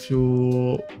well. If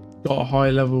you've got a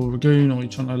high level Ragoon, or you're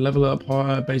trying to level it up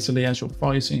higher, basically as you're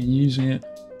fighting and using it,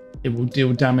 it will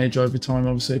deal damage over time.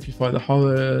 Obviously, if you fight the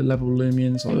higher level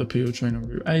Loomians, like the people train on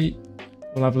Route 8,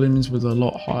 we'll have Loomians with a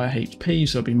lot higher HP,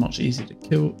 so it'll be much easier to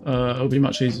kill. It'll be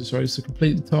much easier, sorry, to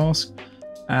complete the task,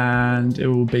 and it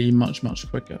will be much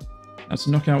quicker. Now, to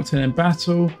knock out 10 in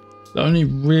battle, the only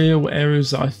real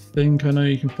areas that I know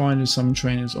you can find is some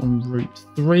trainers on Route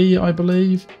 3, I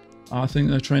believe. I think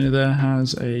the trainer there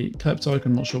has a Kleptyke.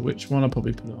 I'm not sure which one. I'll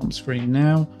probably put it on screen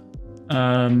now.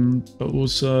 But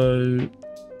also,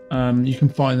 you can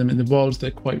find them in the wild.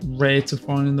 They're quite rare to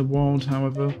find in the wild,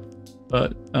 however.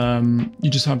 But you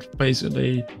just have to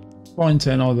basically find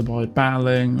 10 either by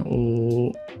battling,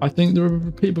 or I think the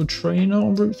repeatable trainer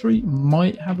on Route 3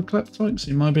 might have a Kleptyke, so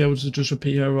you might be able to just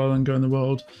repeat her rather than go in the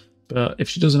wild. But if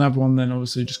she doesn't have one, then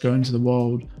obviously just go into the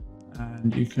wild,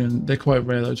 and you can. They're quite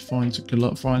rare though to find, so good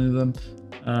luck finding them.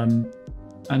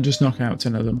 And just knock out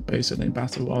 10 of them basically in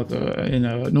battle, either in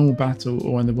a normal battle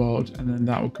or in the wild, and then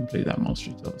that will complete that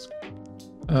mastery task.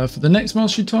 For the next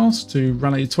mastery task, to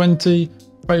rally 20,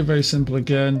 very simple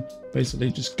again. Basically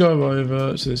just go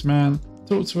over to this man,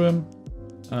 talk to him,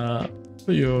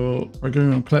 put your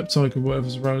Ragoon or Kleptyke or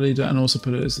whatever's a rally leader, and also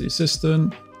put it as the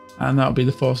assistant, and that'll be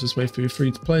the fastest way for your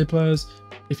free-to-play players.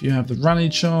 If you have the rally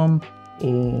charm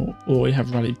or you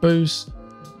have rally boost,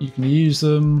 you can use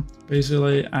them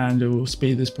basically, and it will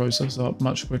speed this process up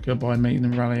much quicker by making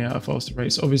them rally at a faster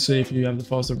rate. So obviously, if you have the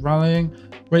faster rallying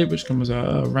rate, which comes at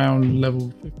around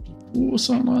level 54 or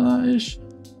something like that ish,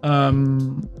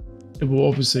 it will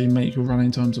obviously make your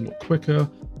running times a lot quicker.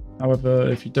 However,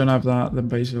 if you don't have that, then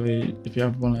basically if you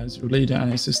have one as your leader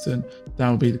and assistant, that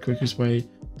will be the quickest way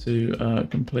to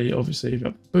complete. Obviously, if you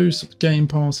have the boost of the game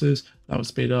passes, that will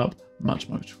speed up much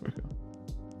quicker.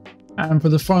 And for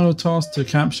the final task, to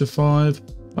capture 5,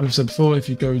 like I've said before, if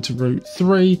you go to Route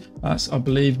 3, that's I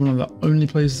believe one of the only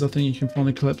places I think you can find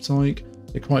a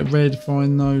Kleptyke. They're quite rare to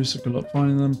find those, so good luck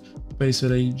finding them.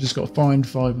 Basically, you just got to find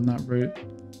 5 on that route,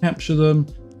 capture them,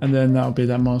 and then that'll be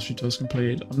that mastery task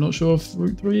completed. I'm not sure if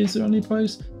Route 3 is the only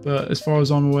place, but as far as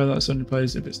I'm aware, that's the only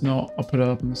place. If it's not, I'll put it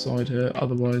up on the side here.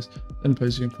 Otherwise, the only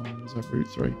place you can find it is at Route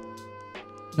 3.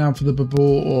 Now for the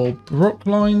Babore or Boarrok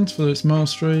lines for its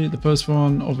mastery, the first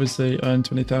one obviously earned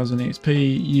 20,000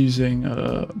 EXP using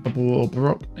Babore or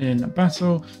Boarrok in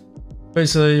battle.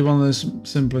 Basically, one of the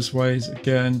simplest ways,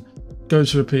 again, go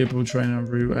to a people trainer on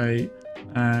Route 8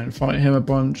 and fight him a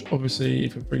bunch. Obviously,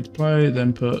 if you're free to play,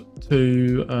 then put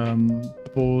 2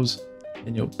 Babores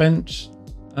in your bench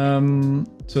so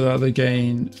that they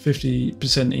gain 50%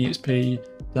 EXP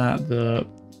that the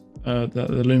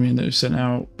Loomian that was sent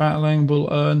out battling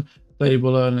will earn. They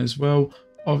will earn as well.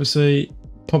 Obviously,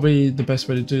 probably the best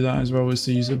way to do that as well is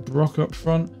to use a Boarrok up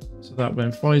front, so that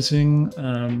when fighting,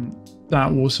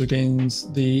 that also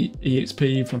gains the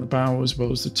EXP from the battle as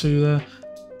well as the 2 there.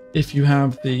 If you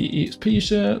have the EXP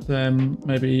share, then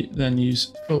maybe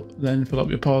fill up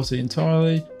your party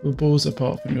entirely with balls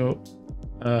apart from your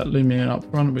Loomian up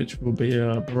front, which will be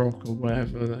a Boarrok or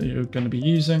whatever that you're going to be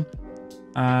using.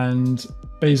 And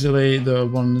basically, the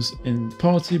ones in the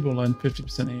party will earn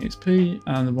 50% EXP,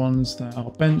 and the ones that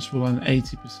are benched will earn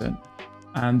 80%.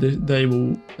 And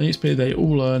EXP they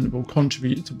all earn will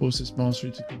contribute towards this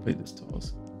mastery to complete this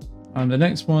task. And the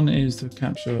next one is to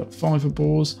capture 5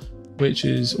 Babores, which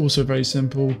is also very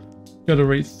simple. Go to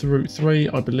Route 3,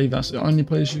 I believe that's the only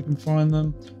place you can find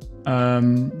them.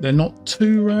 They're not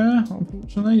too rare,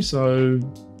 unfortunately, so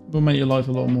will make your life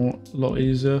a lot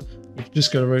easier. If you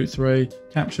just go to Route 3,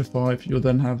 capture 5, you'll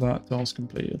then have that task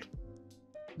completed.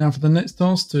 Now for the next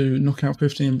task, to knock out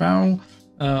 15 battle,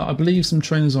 I believe some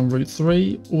trainers on Route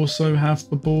 3 also have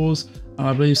Babores, and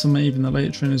I believe some even the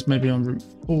later trainers maybe on Route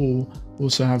 4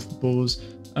 also have Babores.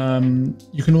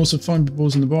 You can also find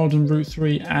Babores in the wild on Route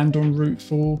 3 and on Route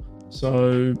 4,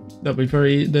 so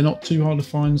they're not too hard to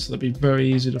find, so they'll be very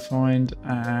easy to find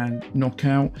and knock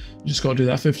out. You just got to do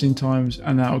that 15 times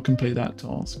and that will complete that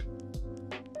task.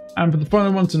 And for the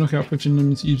final one, to knock out 15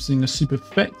 limits using a super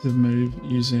effective move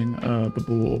using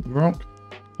Babore Boarrok,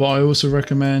 what I also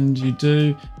recommend you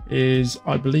do is,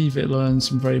 I believe it learns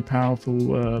some very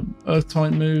powerful earth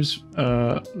type moves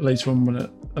later on when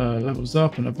it levels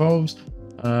up and evolves.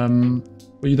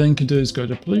 What you then can do is go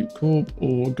to Plute Corp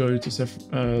or go to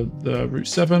the Route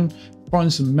 7,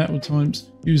 find some metal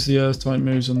types, use the earth type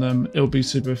moves on them. It'll be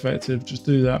super effective. Just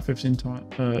do that 15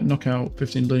 times, knock out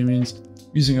 15 Loomians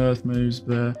using earth moves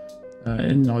there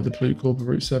in either Plute Corp or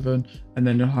Route 7, and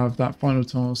then you'll have that final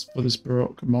task for this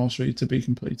Boarrok mastery to be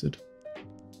completed.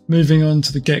 Moving on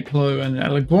to the Geklow and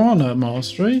Eleguana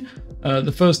mastery,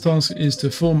 the first task is to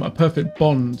form a perfect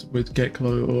bond with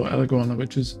Geklow or Eleguana,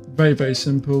 which is very, very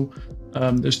simple.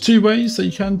 There's two ways that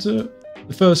you can do it.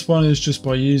 The first one is just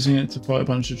by using it to fight a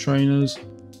bunch of trainers.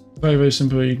 Very, very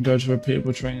simple. You can go to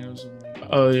repeatable trainers on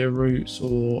earlier routes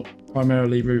or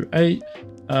primarily Route 8.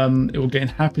 It will gain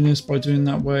happiness by doing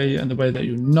that way, and the way that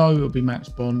you'll know it'll be max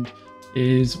bond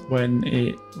is when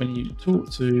you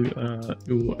talk to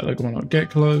your Eleguana or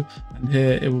Geklow, and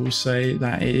here it will say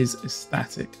that it is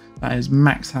ecstatic. That is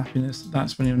max happiness.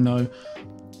 That's when you'll know.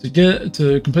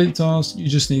 To complete the task, you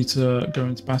just need to go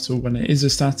into battle when it is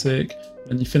ecstatic.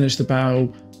 When you finish the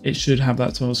battle, it should have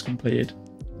that task completed.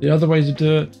 The other way to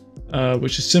do it,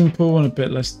 which is simple and a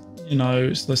bit less,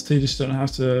 it's less tedious, you don't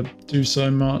have to do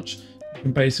so much. You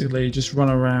can basically just run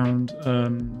around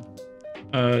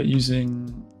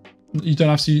using. You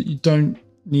don't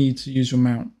need to use your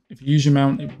mount. If you use your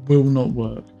mount, it will not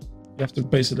work. You have to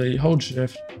basically hold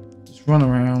shift, just run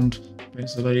around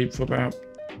basically for about,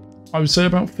 I would say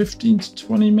about 15 to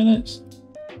 20 minutes.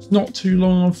 It's not too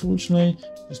long, unfortunately.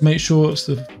 Just make sure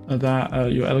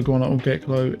that your Eleguana or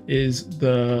Geklow is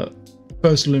the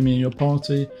first Loomian in your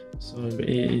party. So it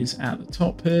is at the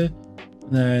top here.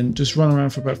 And then just run around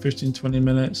for about 15-20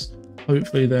 minutes.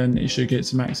 Hopefully then it should get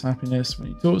to max happiness when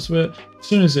you talk to it. As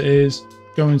soon as it is,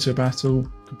 go into a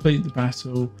battle, complete the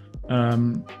battle,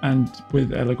 and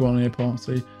with Eleguana in your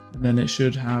party, and then it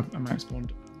should have a max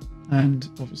bond and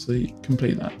obviously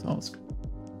complete that task.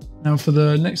 Now for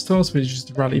the next task, which is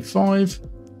to rally 5,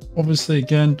 obviously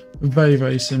again, very,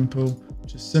 very simple.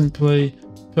 Just simply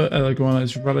put Eleguana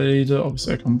as rally leader.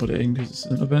 Obviously I can't put it in because it's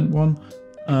an event one.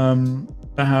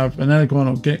 I have an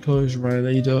Eleguana or Geklow as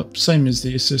rally leader, same as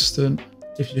the assistant.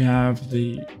 If you have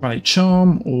the rally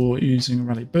charm or using a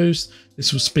rally boost,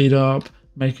 this will speed up,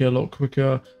 make it a lot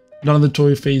quicker. None of the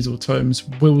toy feeds or totems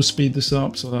will speed this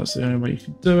up, so that's the only way you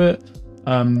can do it.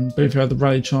 But if you have the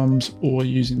rally charms or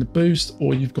using the boost,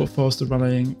 or you've got faster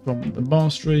rallying from the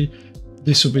mastery,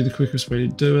 this will be the quickest way to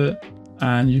do it.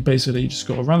 And you basically just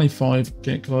got to rally 5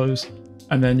 Geklows,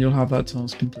 and then you'll have that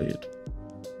task completed.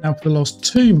 Now for the last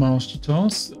 2 master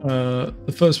tasks,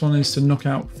 the first one is to knock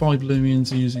out 5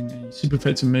 Loomians using a super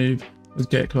effective move with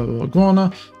Geklow or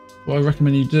Eleguana. What I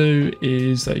recommend you do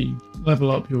is that you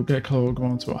level up your Geklow or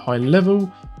Eleguana to a high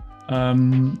level,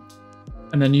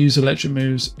 and then use electric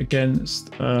moves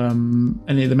against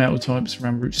any of the metal types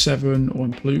around Route 7 or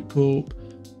in Plute Corp,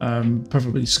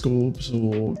 preferably Scorbs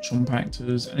or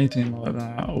Chompactors, anything like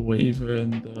that, or even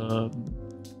the...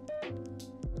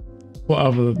 What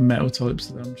other metal types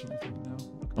are there? I'm trying to think now.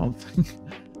 I can't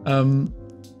think.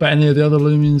 But any of the other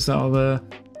Loomians that are there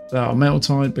that are metal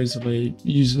type, basically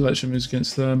use electric moves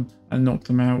against them and knock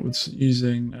them out with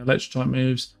using electric type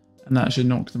moves, and that should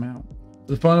knock them out.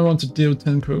 The final one, to deal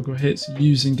 10 critical hits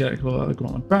using Geklow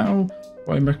Eleguana battle,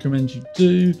 what I recommend you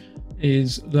do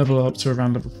is level up to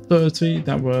around level 30.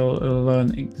 That will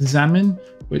learn Examine,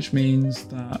 which means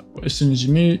that as soon as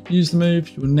you use the move,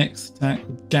 your next attack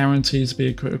will guarantee to be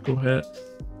a critical hit.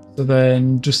 So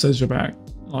then, just as you're back,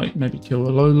 like maybe kill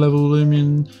a low level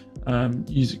Loomian,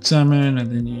 use Examine,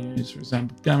 and then use, for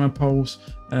example, Gamma Pulse,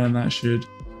 and that should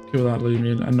kill that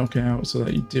Loomian and knock it out so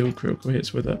that you deal critical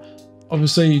hits with it.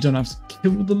 Obviously, you don't have to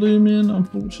kill the Loomian,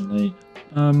 unfortunately.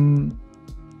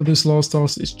 For this last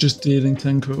task, it's just dealing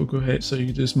 10 critical hits, so you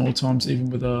can do this more times, even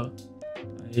with a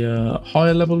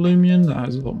higher level Loomian that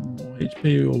has a lot more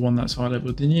HP, or one that's higher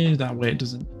level than you. That way it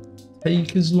doesn't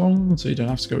take as long, so you don't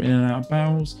have to go in and out of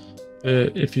battles.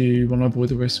 if you want to avoid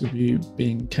the risk of you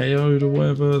being KO'd or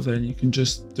whatever, then you can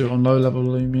just do it on low level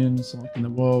Loomians, like in the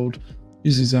wild.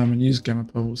 Use Examine, use Gamma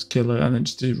Pulse, kill it, and then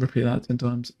just repeat that 10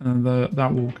 times. And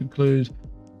that will conclude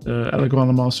the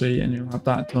Eleguana Mastery, and you'll have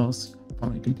that task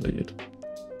finally completed.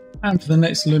 And for the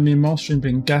next Loomian Mastery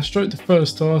being Gastro, the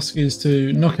first task is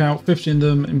to knock out 15 of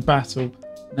them in battle.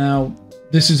 Now,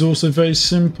 this is also very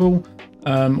simple.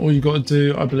 All you got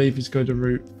to do, I believe, is go to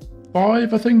route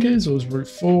 5, I think it is, or is route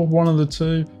 4, one of the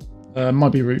two.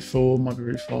 Might be route 4, might be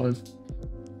route 5.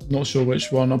 Not sure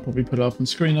which one. I'll probably put it up on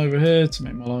screen over here to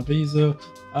make my life easier.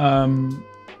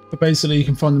 But basically, you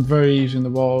can find them very easy in the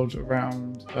wild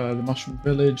around the Mushroom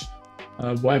Village,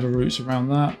 whatever routes around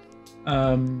that.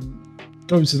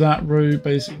 Go to that route,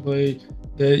 basically.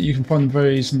 You can find them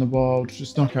very easy in the wild.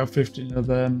 Just knock out 15 of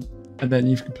them, and then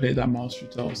you've completed that mastery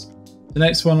task. The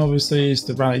next one, obviously, is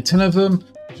to rally 10 of them,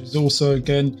 which is also,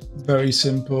 again, very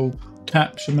simple.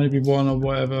 Capture maybe one or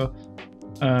whatever.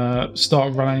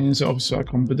 Start rallying. So obviously I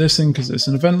can't put this in because it's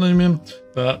an event Loomian,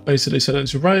 but basically set it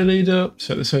as your rally leader,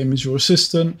 set the same as your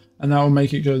assistant, and that will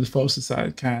make it go the fastest that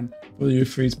it can for you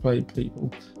free-to-play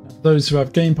people. Now, for those who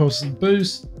have game passes and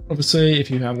boosts, obviously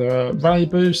if you have the rally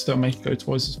boost, that'll make it go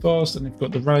twice as fast, and if you've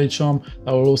got the rally charm,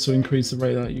 that will also increase the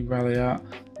rate that you rally at.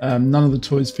 None of the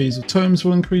toys, fees, or tomes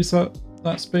will increase that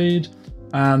speed,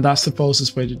 and that's the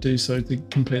fastest way to do so to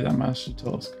complete that mastery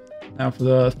task. Now for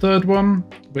the third one,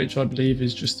 which I believe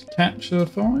is just capture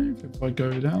 5, if I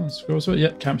go down and scroll to it,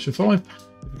 yep, capture 5.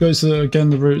 If it goes to, again,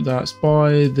 the route that's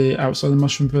by the outside the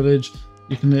Mushroom Village,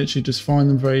 you can literally just find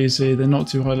them very easy. They're not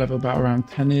too high level, about around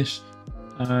 10-ish.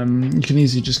 You can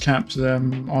easily just capture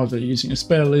them either using a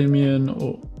spare Loomian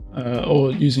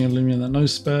or using a Loomian that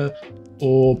knows spare,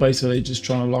 or basically just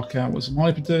trying to lock out with some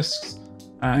hyperdiscs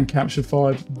and capture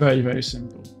 5. Very, very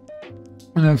simple.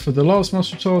 And then for the last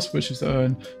master task, which is to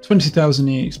earn 20,000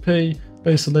 EXP,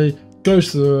 basically go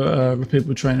to the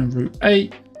repeatable trainer route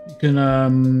 8. You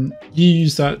can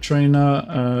use that trainer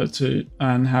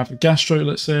and have a Gastro,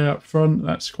 let's say, up front.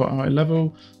 That's quite a high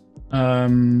level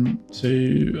to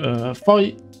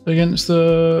fight against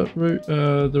the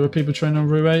repeatable trainer on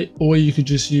route 8, or you could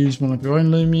just use one of your own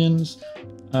Loomians.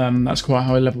 That's quite a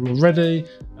high level already.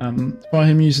 By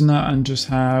him using that, and just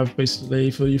have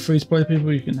basically for your free to play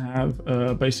people, you can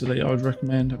have basically I would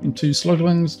recommend having 2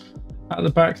 Sluglings at the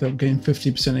back. They'll gain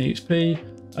 50% EXP.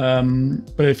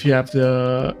 But if you have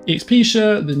the EXP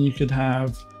share, then you could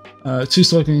have 2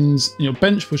 Sluglings in your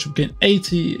bench, which will gain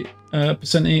 80%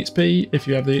 EXP if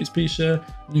you have the EXP share.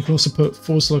 And you can also put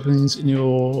 4 Sluglings in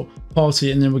your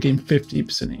party, and then we'll gain 50%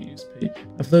 EXP.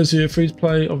 And for those who are free to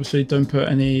play, obviously don't put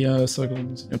any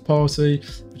Sluglings in your party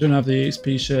if you don't have the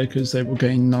EXP share, because they will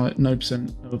gain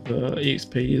 9% of the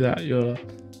EXP that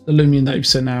the Loomian that you've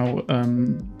sent out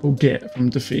will get from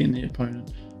defeating the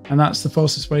opponent. And that's the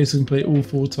fastest way to complete all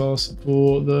 4 tasks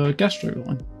for the Gastro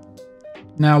line.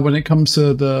 Now, when it comes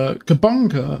to the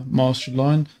Kabunga Mastery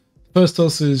line, first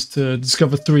task is to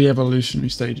discover 3 evolutionary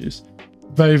stages.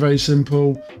 Very, very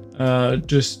simple.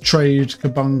 Just trade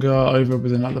Kabunga over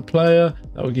with another player.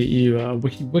 That will get you a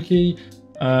wiki.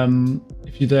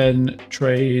 If you then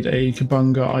trade a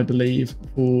Kabunga, I believe,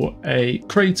 for a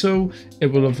Cradle, it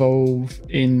will evolve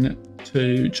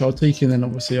into Kleptyke, and then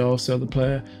obviously ask the other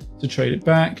player to trade it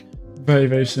back. Very,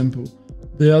 very simple.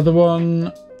 The other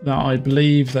one that I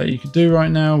believe that you could do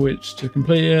right now, which to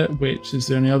complete it, which is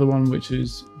the only other one, which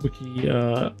is wiki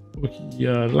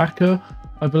lacquer,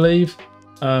 I believe.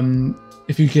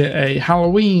 If you get a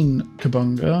Halloween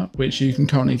Kabunga, which you can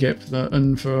currently get for the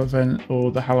Unfa event or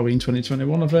the Halloween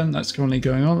 2021 event that's currently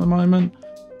going on at the moment,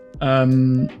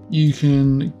 you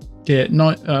can get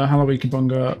Halloween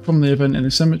Kabunga from the event in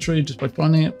the cemetery just by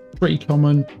finding it. Pretty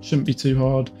common, shouldn't be too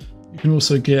hard. You can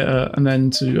also get and then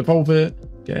to evolve it,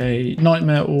 get a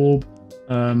Nightmare Orb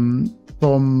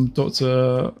from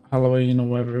Dr. Halloween, or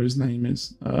whatever his name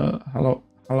is.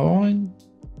 Halloween?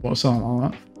 What, something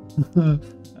like that.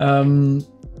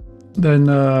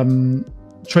 Then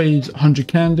trade 100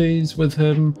 candies with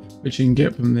him, which you can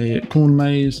get from the corn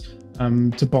maze,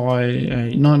 to buy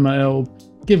a Nightmare Orb.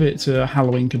 Give it to a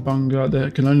Halloween Kabunga.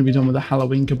 That can only be done with a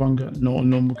Halloween Kabunga, not a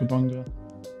normal Kabunga.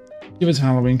 Give it to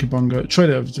Halloween Kabunga, trade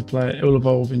it over to player. It will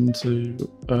evolve into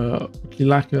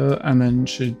Lacquer, and then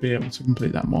should be able to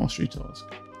complete that mastery task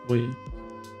for you.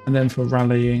 And then for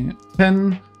rallying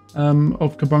 10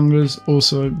 of Kabungas,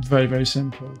 also very, very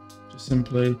simple. Just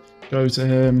simply go to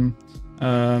him,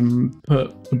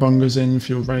 put Kabungas in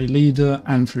for your rally leader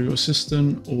and for your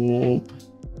assistant, or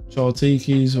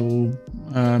Kleptykes, or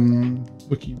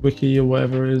wiki or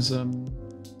whatever it is, and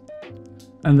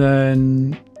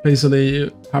then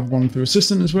basically have one for your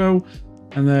assistant as well.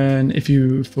 And then for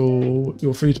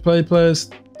your free-to-play players,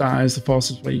 that is the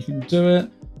fastest way you can do it.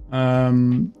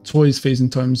 Toys, fees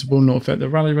and tomes will not affect the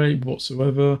rally rate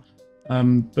whatsoever.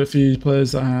 But for you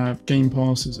players that have game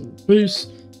passes or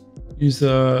boosts, if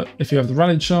you have the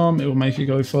rally charm, it will make it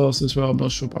go fast as well. I'm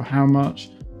not sure about how much.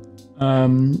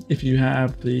 If you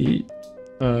have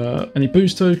any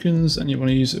boost tokens and you want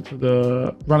to use it for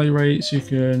the rally rates, you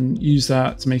can use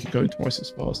that to make it go twice as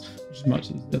fast, which is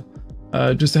much easier.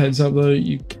 Just a heads up though,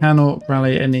 you cannot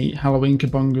rally any Halloween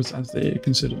Kabungas as they're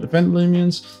considered event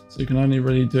Loomians, so you can only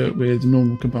really do it with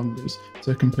normal Kabungas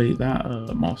to complete that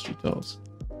mastery task.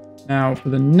 Now for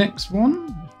the next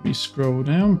one, if we scroll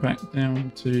down, back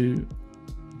down to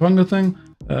Kabunga thing,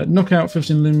 knock out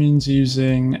 15 Loomians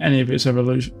using any of its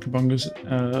Kabunga's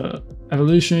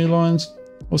evolutionary lines.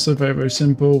 Also very, very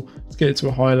simple. To get it to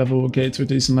a high level, get it to a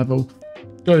decent level,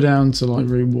 go down to like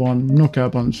room 1, knock out a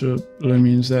bunch of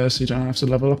Loomians there so you don't have to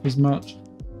level up as much,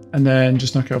 and then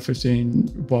just knock out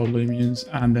 15 wild Loomians,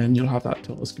 and then you'll have that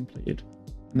task completed.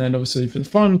 And then obviously for the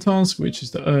final task, which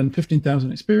is to earn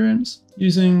 15,000 experience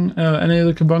using any of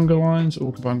the Kabunga lines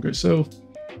or Kabunga itself,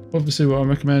 obviously what I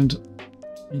recommend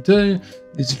you do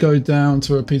is to go down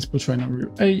to a repeatable trainer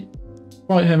route 8,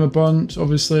 fight him a bunch.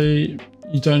 Obviously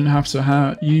you don't have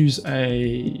to use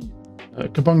a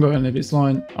Kabunga and if it's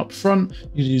line up front,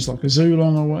 you can use like a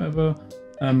Zulong or whatever.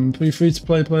 For your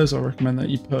free-to-play players, I recommend that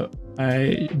you put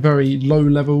a very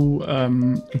low-level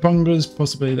Kabungas,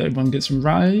 possibly that one gets some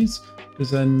rallies, because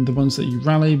then the ones that you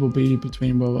rally will be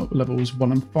between levels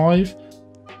 1 and 5.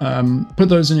 Put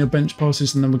those in your bench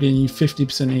passes, and then we're getting you 50%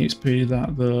 EXP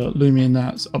that the Loomian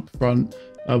that's up front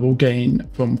will gain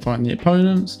from fighting the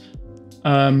opponents.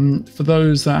 For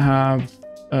those that have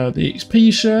the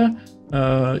XP share,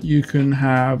 you can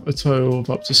have a total of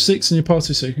up to 6 in your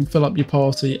party, so you can fill up your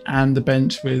party and the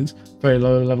bench with very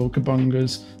low level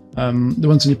Kabungas. The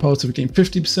ones in your party will gain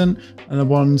 50%, and the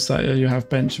ones that you have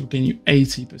bench will gain you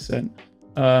 80%.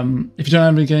 If you don't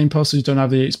have any game passes, you don't have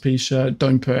the XP share,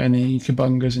 don't put any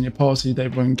Kabungas in your party, they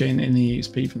won't gain any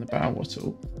XP from the battle at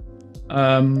all.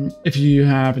 If you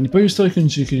have any boost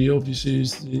tokens, you could obviously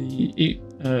use the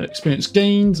experience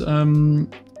gained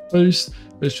boost,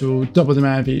 which will double the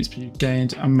amount of EXP you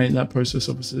gained and make that process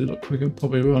obviously a lot quicker.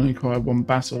 Probably will only require 1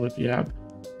 battle if you have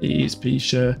the EXP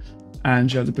share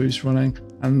and you have the boost running.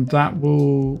 And that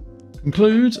will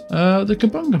conclude the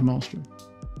Kabunga mastery.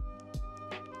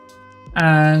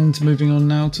 And moving on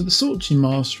now to the Sawchi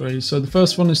mastery. So the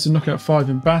first one is to knock out 5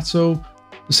 in battle.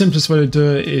 The simplest way to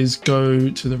do it is go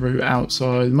to the route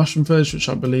outside Mushroom Village, which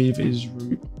I believe is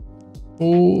route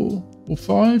 4 or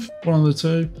 5, one of the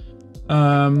two.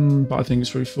 But I think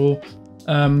it's route 4.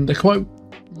 They're quite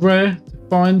rare to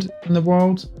find in the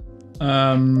wild,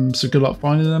 so good luck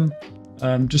finding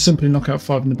them. Just simply knock out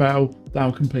 5 in the battle,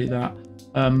 that'll complete that.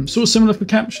 Sort of similar for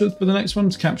capture for the next one,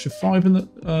 to capture 5 in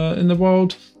the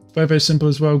wild. Very, very simple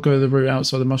as well. Go the route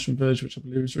outside the Mushroom Village, which I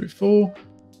believe is route 4.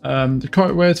 They're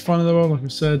quite rare to find in the world, like I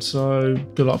said, so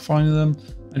good luck finding them,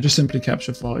 and just simply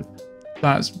capture 5.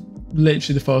 That's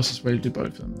literally the fastest way to do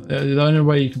both of them. The only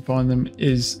way you can find them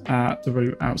is at the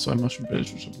route outside Mushroom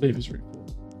Village, which I believe is route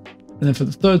 4. And then for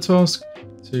the third task,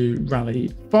 to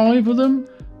rally 5 of them,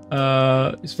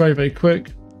 it's very, very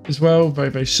quick as well, very,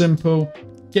 very simple.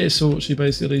 Get a Sawchi,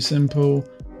 basically simple.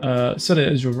 Set it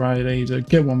as your rally leader,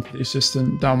 get one for the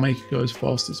assistant, that'll make it go as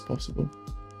fast as possible.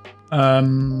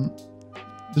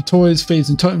 The toys, feeds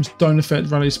and totems don't affect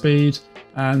rally speed,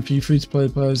 and for you free-to-play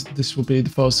players, this will be the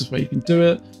fastest way you can do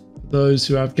it. For those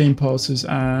who have game passes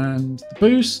and the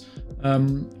boost,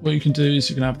 what you can do is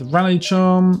you can have the rally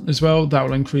charm as well. That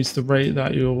will increase the rate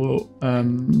that your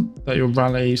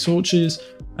rally Sawchis,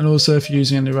 and also if you're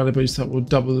using any rally boost, that will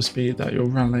double the speed that you're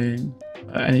rallying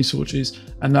any Sawchis,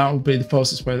 and that will be the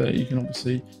fastest way that you can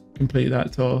obviously complete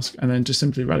that task. And then just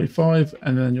simply rally 5,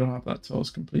 and then you'll have that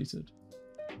task completed.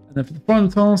 And then for the final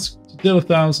task, to deal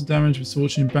 1,000 damage with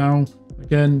Sawchi and Bow,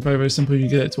 again, very, very simple. You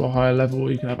get it to a higher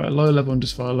level, you can have it at a low level and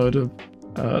just fire a load of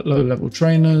low level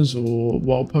trainers or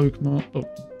wild Pokemon,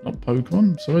 not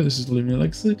Pokemon, sorry, this is Loomian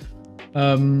Legacy.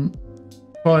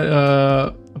 Fight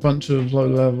a bunch of low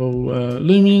level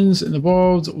Loomians in the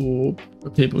wild or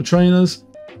repeatable trainers.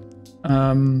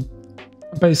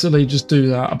 Basically just do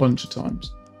that a bunch of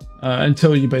times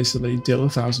until you basically deal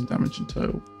 1,000 damage in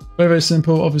total. Very, very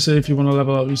simple. Obviously, if you want to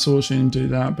level up your Sawchi and do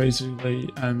that basically,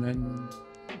 and then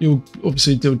you'll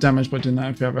obviously deal damage by doing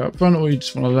that if you have it up front, or you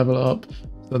just want to level it up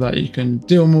so that you can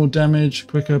deal more damage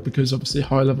quicker, because obviously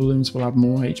high level looms will have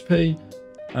more HP.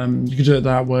 You could do it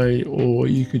that way, or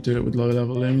you could do it with low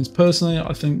level Loomians. Personally,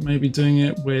 I think maybe doing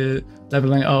it with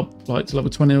leveling up like to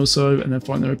level 20 or so, and then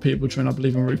fighting the repeatable train, I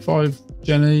believe on Route 5.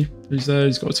 Jenny, who's there,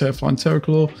 he's got a Terraflying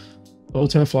Terraclaw, or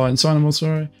Terraflying Cinnamon,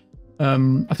 sorry.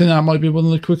 I think that might be one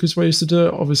of the quickest ways to do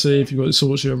it. Obviously, if you've got a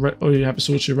Sawchi or you have a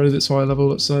Sawchi already that's high level,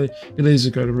 let's say, you'll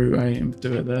easily go to Route 8 and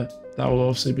do it there. That will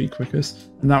obviously be quickest,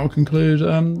 and that will conclude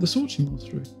the Sawchi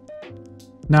mastery.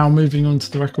 Now moving on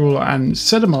to the Rakrawla and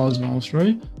Sedimars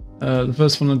mastery. The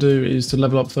first one to do is to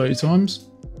level up 30 times.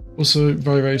 Also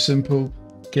very simple.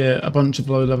 Get a bunch of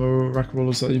low level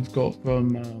Rakrawlas that you've got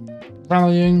from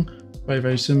rallying.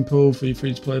 Very simple. For your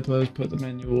free to play players, put them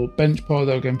in your bench pile,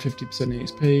 they'll gain 50%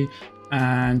 EXP,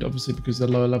 and obviously because they're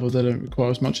lower level they don't require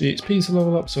as much EXP to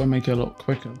level up, so I make it a lot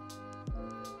quicker.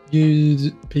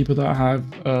 Use people that have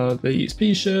the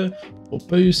EXP share or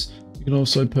boost. You can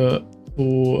also put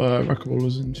 4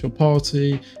 Rakrawlas into your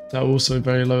party. They're also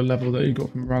very low level that you got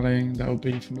from rallying. That will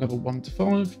be from level 1 to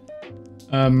 5.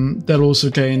 They'll also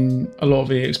gain a lot of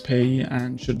EXP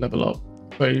and should level up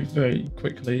very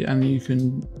quickly, and you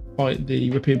can fight the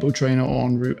repeatable trainer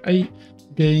on Route 8 to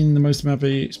gain the most amount of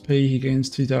EXP. He gains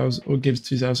 2,000 or gives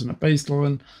 2,000 at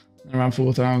baseline, and around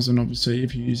 4,000 obviously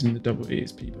if you're using the double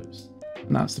EXP boost.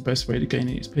 And that's the best way to gain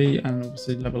EXP and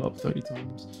obviously level up 30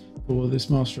 times for this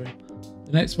mastery.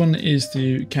 The next one is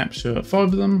to capture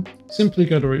 5 of them. Simply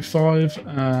go to Route 5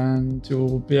 and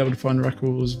you'll be able to find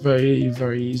Rakrawlas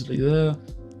very easily there.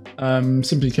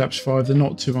 Simply capture 5, they're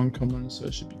not too uncommon, so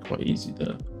it should be quite easy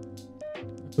there.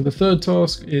 For the third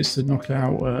task is to knock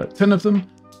out 10 of them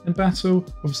in battle.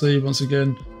 Obviously, once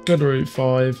again, go to Route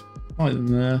 5, fight them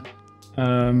there.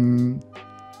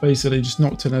 Basically, just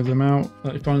knock 10 of them out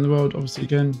that you find in the world. Obviously,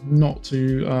 again, not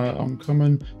too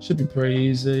uncommon, should be pretty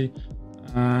easy.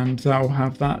 And that will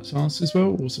have that task as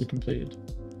well also completed.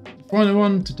 The final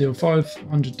one, to deal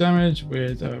 500 damage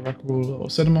with Rakrawla or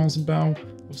Sedimars in battle.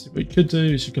 Obviously what you could do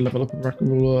is you could level up a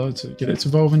Rakrawla to get it to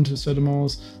evolve into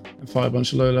Sedimars and fight a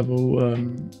bunch of low level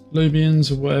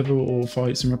Loomians or whatever, or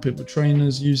fight some repeatable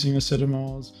trainers using a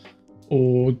Sedimars,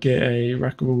 or get a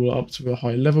Rakrawla up to a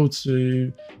high level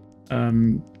to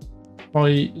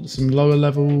fight some lower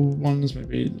level ones,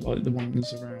 maybe like the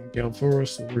ones around Gale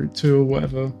Forest or Route 2 or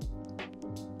whatever.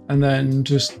 And then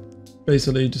just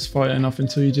basically just fight enough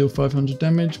until you deal 500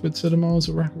 damage with Sedimars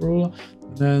or Rakrawla,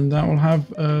 and then that will have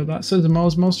that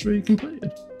Sedimars mastery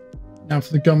completed. Now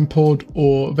for the Gumpod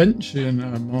or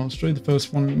Ventacean mastery, the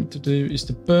first one to do is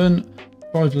to burn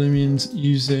 5 Loomians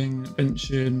using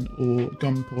Ventacean or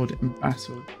Gumpod in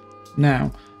battle.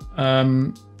 Now,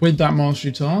 with that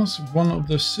mastery task, one of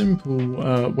the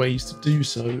simple ways to do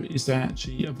so is to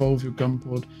actually evolve your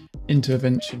Gumpod into a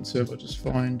Ventacean. So if I just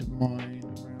find mine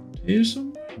around here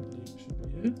somewhere, I believe it should be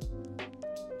here.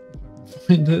 If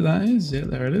I can find it, that is. Yeah,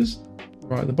 there it is.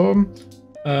 Right at the bottom.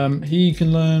 He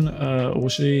can learn, or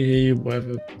he,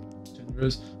 whatever gender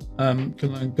is, can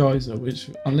learn Geyser, which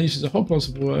unleashes a hot blast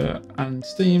of water and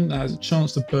steam that has a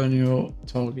chance to burn your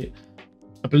target.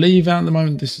 I believe at the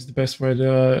moment this is the best way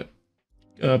to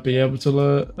be able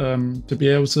to burn 5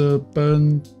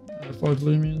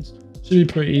 Loomians. Should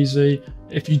be pretty easy.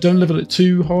 If you don't level it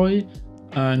too high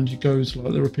and you go to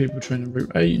like the repeatable train in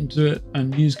Route 8 and do it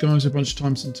and use Geyser a bunch of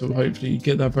times until hopefully you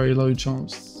get that very low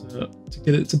chance to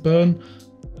get it to burn,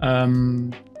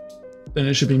 then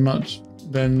it should be much.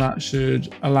 Then that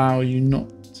should allow you not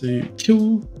to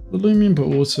kill the Loomian, but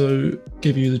also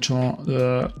give you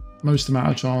the most amount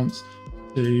of chance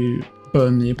to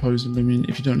burn the opposing Loomian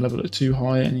if you don't level it too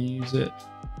high and you use it,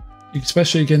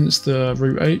 especially against the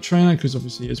Route 8 trainer, because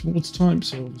obviously it's water type,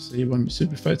 so obviously it won't be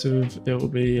super effective. It will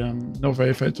be not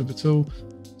very effective at all.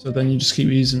 So then you just keep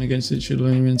using against each of the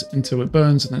Loomians until it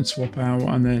burns, and then swap out,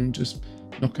 and then just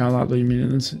knock out that Loomian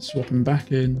and then swap him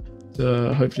back in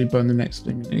to hopefully burn the next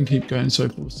Loomian, and keep going so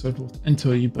forth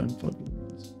until you burn 5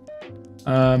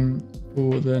 Loomians.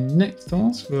 For the next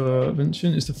task for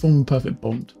Ventacean is to form a perfect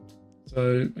bond.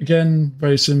 So again,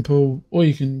 very simple. Or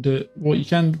you can do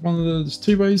there's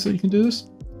 2 ways that you can do this.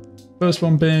 First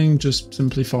one being just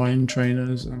simplifying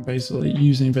trainers and basically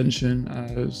using Ventacean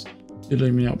as your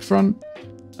Loomian up front,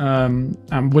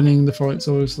 and winning the fights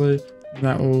obviously.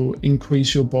 That will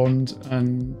increase your bond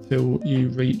until you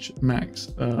reach max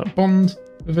bond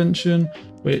with Ventacean,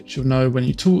 which you'll know when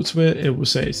you talk to it. It will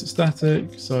say it's a static.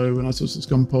 So when I talk to this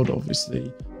Gumpod,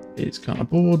 obviously it's kind of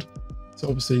bored. So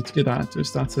obviously to get that to a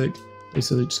static,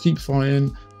 basically just keep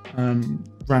fighting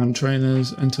random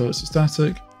trainers until it's a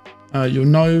static. You'll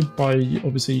know by,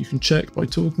 obviously you can check by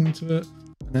talking to it,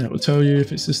 and then it will tell you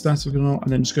if it's a static or not,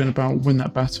 and then just going about win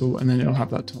that battle, and then it'll have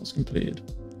that task completed.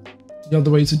 The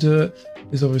other way to do it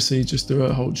is obviously just do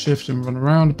it, hold shift and run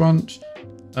around a bunch.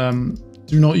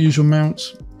 Do not use your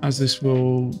mounts, as this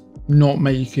will not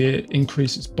make it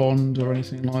increase its bond or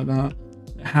anything like that.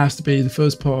 It has to be the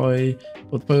first party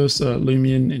or the first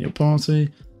Loomian in your party.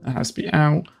 It has to be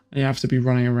out, and you have to be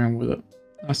running around with it.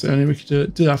 That's the only way we could do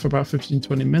it. Do that for about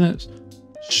 15-20 minutes.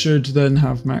 Should then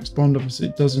have max bond. Obviously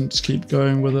it doesn't, just keep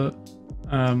going with it.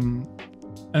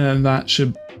 And that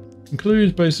should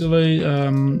conclude basically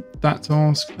that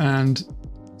task. And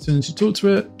as soon as you talk to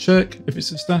it, check if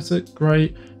it's a static,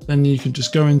 great. Then you can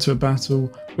just go into a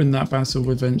battle, win that battle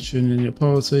with Ventacean in your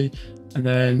party, and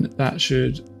then that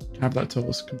should have that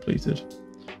task completed.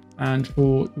 And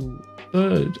for your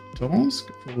third task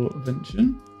for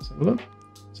Ventacean, let's have a look.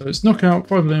 So it's knock out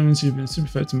 5 Loomians you've been super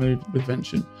effective mode with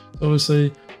Ventacean. So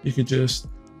obviously you could just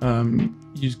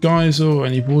use Geyser or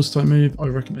any water type move. I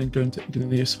recommend going to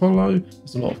Igneous Hollow.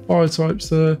 There's a lot of fire types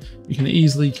there. You can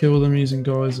easily kill them using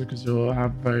Geyser because you'll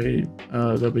have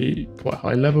they'll be quite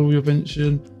high level with your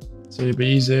Ventacean, so you'll be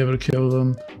easily able to kill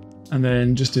them. And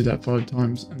then just do that 5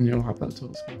 times and you'll have that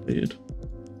task completed.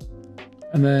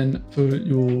 And then for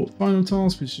your final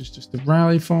task, which is just the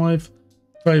rally 5,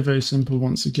 very simple.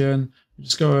 Once again, you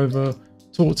just go over,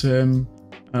 talk to him,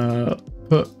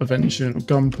 put a Ventacean or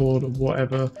Gumpod or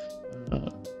whatever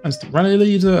as the rally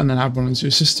leader, and then add one as your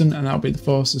assistant, and that'll be the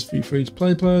fastest for you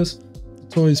free-to-play players. The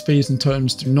toys, fees, and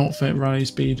totems do not affect rally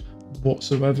speed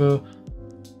whatsoever.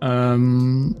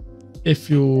 If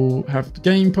you have the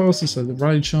game passes, so the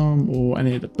rally charm or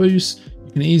any of the boosts,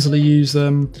 you can easily use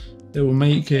them. It will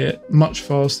make it much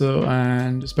faster,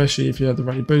 and especially if you have the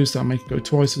rally boost, that'll make it go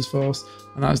twice as fast,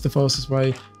 and that's the fastest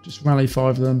way. Just rally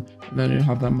 5 of them, and then you'll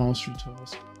have that mastery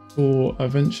task for a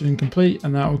Ventacean complete,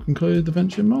 and that will conclude the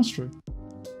Ventacean mastery.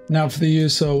 Now for the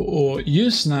USL or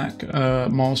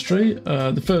Ursnack mastery,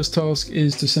 the first task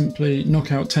is to simply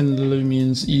knock out 10 of the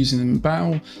Loomians using them in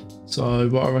battle. So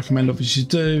what I recommend obviously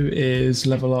do is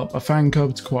level up a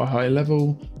Phancub to quite a high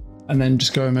level, and then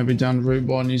just go maybe down Route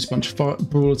 1, use a bunch of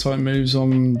brawler type moves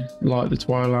on like the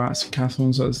Twilats,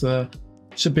 Cathorns that's there.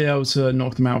 Should be able to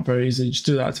knock them out very easily. Just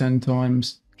do that 10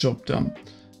 times, job done.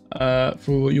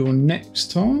 For your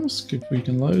next task, if we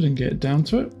can load and get down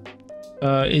to it,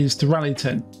 is to rally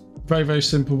 10. Very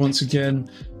simple. Once again,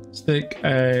 stick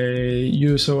a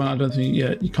USL, and I don't think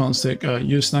you can't stick a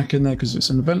Ursnack in there because it's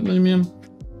an event Loomian,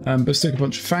 but stick a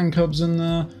bunch of Phancubs in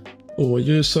there or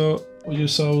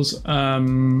USLs,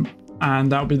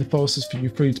 and that'll be the fastest for you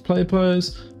free-to-play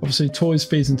players. Obviously toys,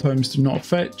 fees, and totems do not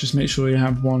affect. Just make sure you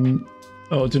have one,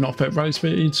 or do not affect rally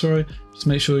speed, sorry. Just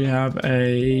make sure you have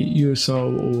a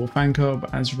USL or Phancub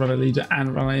as rally leader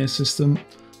and rally assistant.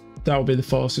 That will be the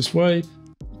fastest way.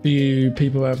 For you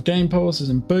people who have game passes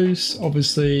and boosts,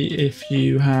 obviously if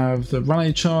you have the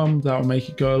rally charm, that will make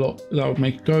it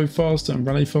go faster and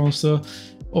rally faster.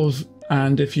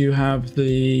 And if you have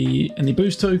any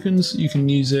boost tokens, you can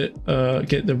use it,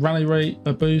 get the rally rate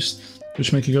boost,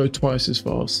 which make it go twice as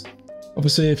fast.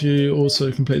 Obviously, if you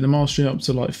also complete the mastery up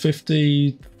to like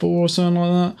 54 or something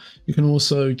like that, you can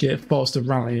also get faster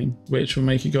rallying, which will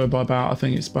make it go by about, I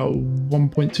think it's about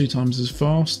 1.2 times as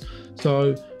fast.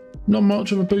 So not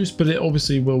much of a boost, but it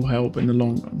obviously will help in the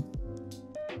long run.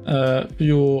 For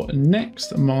your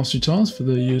next mastery task for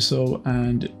the USL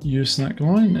and Ursnack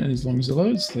line, as long as it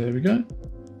loads, there we go.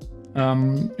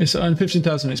 It's to earn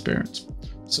 15,000 experience.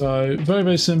 So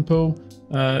very simple.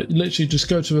 Literally just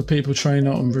go to a people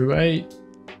trainer on Route 8,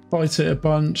 fight it a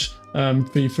bunch.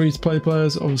 For your free-to-play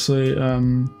players, obviously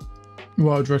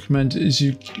what I'd recommend is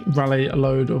you rally a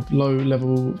load of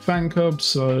low-level Phancubs.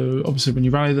 So obviously when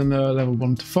you rally them, they're level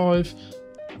 1 to 5.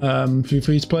 For your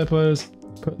free-to-play players,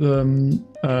 put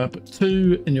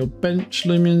 2 in your bench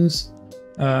Loomians,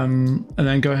 and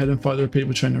then go ahead and fight the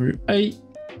people trainer Route 8.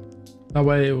 That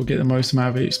way it will get the most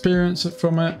amount of experience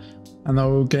from it, and they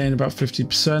will gain about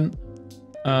 50%.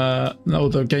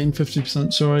 They'll gain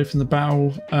 50%, sorry, from the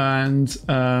battle, and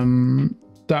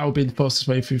that will be the fastest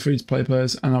way for free-to-play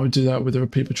players, and I would do that with the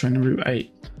people trainer Route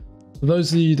 8. For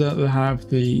those of you that have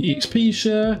the XP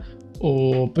share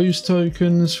or boost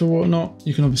tokens for whatnot,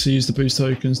 you can obviously use the boost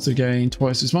tokens to gain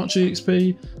twice as much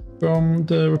XP from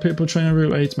the repeatable trainer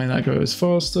Route 8 to make that go as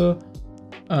faster,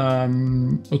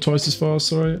 or twice as fast,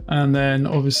 sorry. And then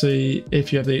obviously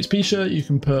if you have the XP share, you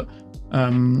can put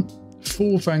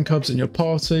 4 Phancubs in your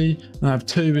party and have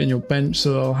 2 in your bench,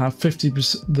 so I'll have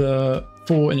 50%. The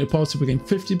 4 in your party will gain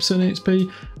 50%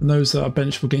 XP, and those that are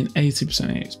bench will gain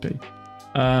 80% XP.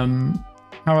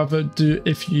 However,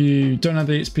 if you don't have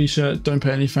the XP share, don't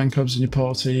put any Phancubs in your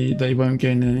party. They won't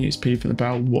gain any XP from the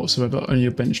battle whatsoever. Only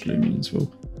your bench Loomians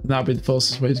will. And that'll be the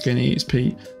fastest way to gain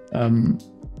XP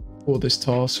for this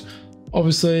task.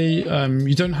 Obviously,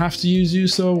 you don't have to use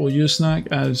Usoul or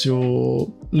Ursnack as your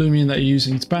Loomian that you're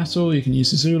using to battle. You can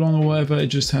use the Zulon or whatever. It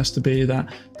just has to be that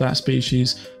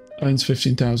species owns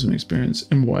 15,000 experience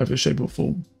in whatever shape or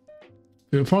form.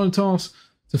 For your final task,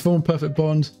 to form perfect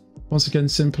bond, once again,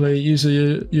 simply use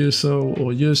a Usoul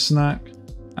or Ursnack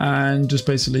and just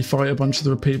basically fight a bunch of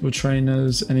the repeatable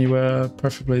trainers anywhere,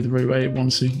 preferably the Route 8 one,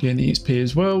 so you can gain XP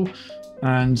as well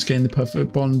and gain the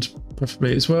perfect bond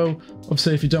preferably as well.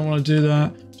 Obviously, if you don't want to do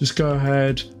that, just go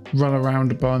ahead, run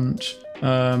around a bunch,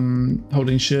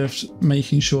 holding shift,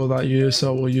 making sure that your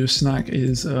Usoul or your snack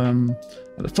is at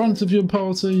the front of your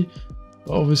party.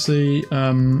 But obviously,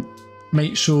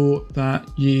 make sure that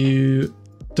you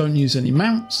don't use any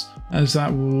mounts, as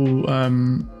that will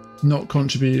not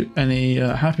contribute any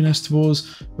happiness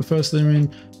towards the first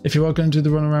Loomian. If you are going to do the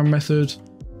run around method,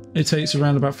 it takes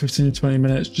around about 15 to 20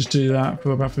 minutes. Just do that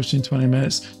for about 15 to 20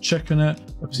 minutes. Check on it,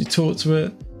 obviously talk to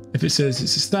it. If it says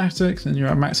it's a static, then you're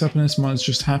at max happiness. Mine's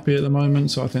just happy at the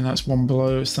moment, so I think that's one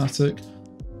below static.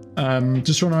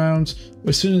 Just run around.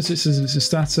 As soon as it says it's a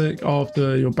static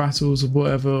after your battles or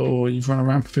whatever, or you've run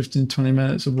around for 15 to 20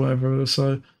 minutes or whatever or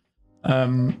so,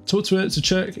 talk to it to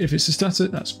check. If it's a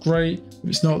static, that's great. If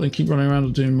it's not, then keep running around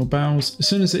or doing more battles. As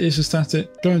soon as it is a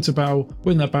static, go into battle,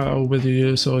 win that battle with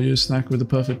your Usoul or your snack with a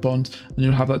perfect bond, and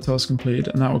you'll have that task completed,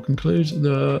 and that will conclude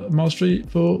the mastery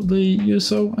for the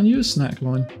Usoul and your snack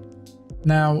line.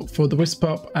 Now for the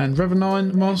Whispup and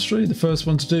Revenine mastery, the first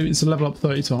one to do is to level up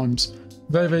 30 times.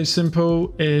 Very, very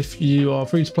simple. If you are a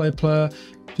free-to-play player,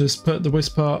 just put the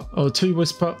Whispup or 2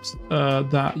 Whispups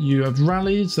that you have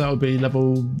rallied. So that'll be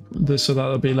level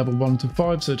 1 to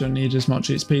 5, so you don't need as much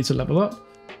XP to level up.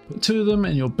 Put 2 of them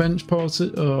in your bench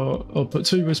party, or put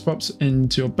 2 Whispups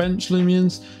into your bench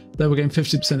Loomians. They will gain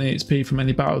 50% EXP from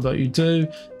any battle that you do,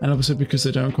 and obviously because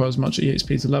they don't require as much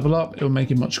EXP to level up, it will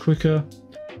make it much quicker.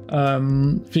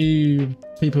 For you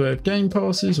people who have game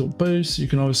passes or boosts, you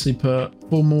can obviously put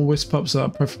 4 more Whispups that are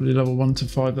preferably level 1 to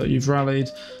 5 that you've rallied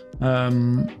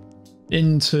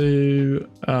into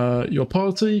your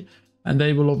party, and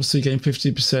they will obviously gain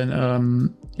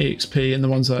 50% EXP, and the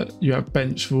ones that you have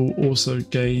bench will also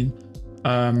gain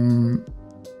 80%.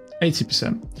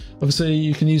 Obviously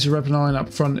you can use a Revenine up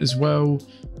front as well,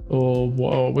 or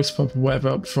Whispup or whatever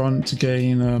up front to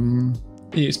gain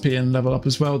EXP and level up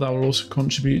as well. That will also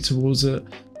contribute towards it.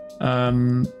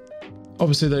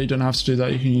 Obviously though, you don't have to do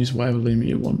that. You can use whatever Loomian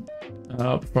you want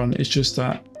up front. It's just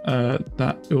that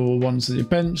your ones that you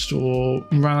benched or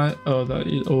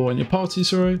in your party,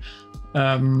 sorry,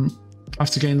 have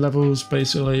to gain levels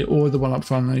basically, or the one up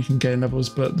front that you can gain levels.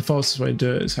 But the fastest way to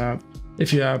do it is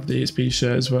if you have the XP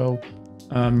share as well,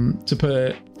 to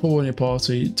put 4 in your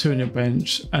party, 2 in your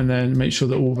bench, and then make sure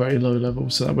they're all very low level,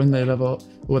 so that when they level up,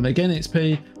 or when they gain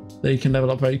XP, they can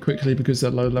level up very quickly because they're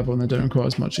low level and they don't require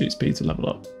as much XP to level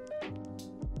up.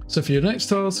 So for your next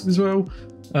task as well,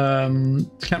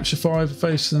 capture 5,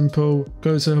 very simple.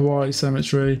 Go to Hawaii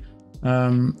Cemetery,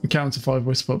 encounter 5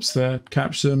 Whispups there,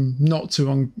 capture them. Not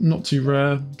too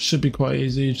rare, should be quite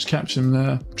easy. Just capture them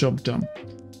there, job done.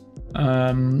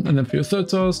 And then for your third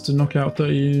task, to knock out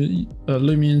 30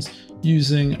 Loomians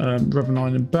using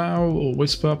Revenine and Battle or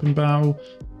Whispup and Battle.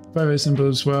 Very simple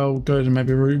as well. Go to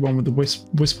maybe Route 1 with the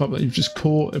Whispup that you've just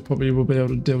caught. It probably will be able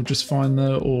to deal just fine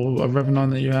there, or a Revenine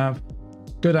that you have.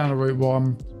 Go down to Route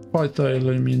 1, fight 30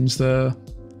 Loomians there,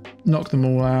 knock them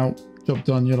all out, job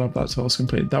done, you'll have that task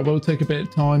completed. That will take a bit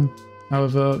of time,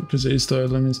 however, because it is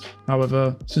 30 Loomians.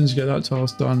 However, as soon as you get that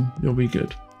task done, you'll be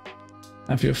good.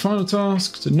 And for your final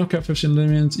task, to knock out 15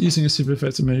 Loomians using a super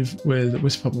effective move with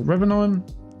Whispup or Revenine,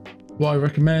 what I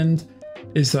recommend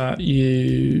is that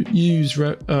you use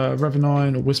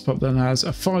Revenine or Whispup then has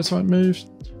a fire type move.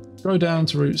 Go down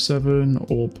to Route 7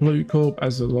 or Pollute Corp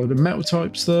as a load of metal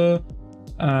types there,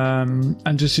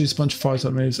 and just use a bunch of fire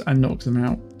type moves and knock them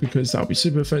out, because that'll be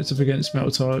super effective against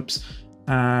metal types.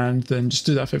 And then just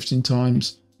do that 15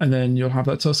 times, and then you'll have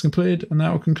that task completed, and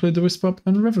that will conclude the Whispup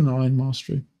and Revenine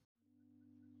mastery.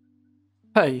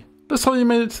 Hey, that's how you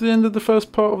made it to the end of the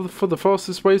first part for the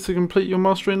fastest ways to complete your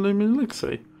mastery in Loomian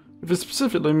Legacy. If there's a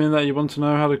specific Loomian that you want to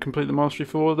know how to complete the mastery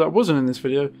for that wasn't in this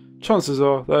video, chances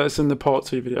are that it's in the part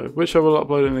 2 video, which I will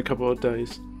upload in a couple of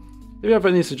days. If you have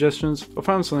any suggestions or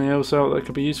found something else out that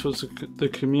could be useful to the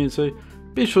community,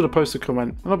 be sure to post a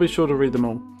comment and I'll be sure to read them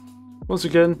all. Once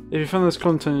again, if you found this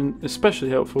content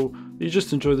especially helpful, or you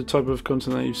just enjoy the type of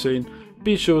content that you've seen,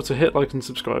 be sure to hit like and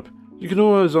subscribe. You can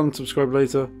always unsubscribe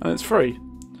later, and it's free.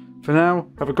 For now,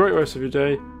 have a great rest of your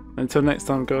day, and until next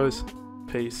time guys,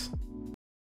 peace.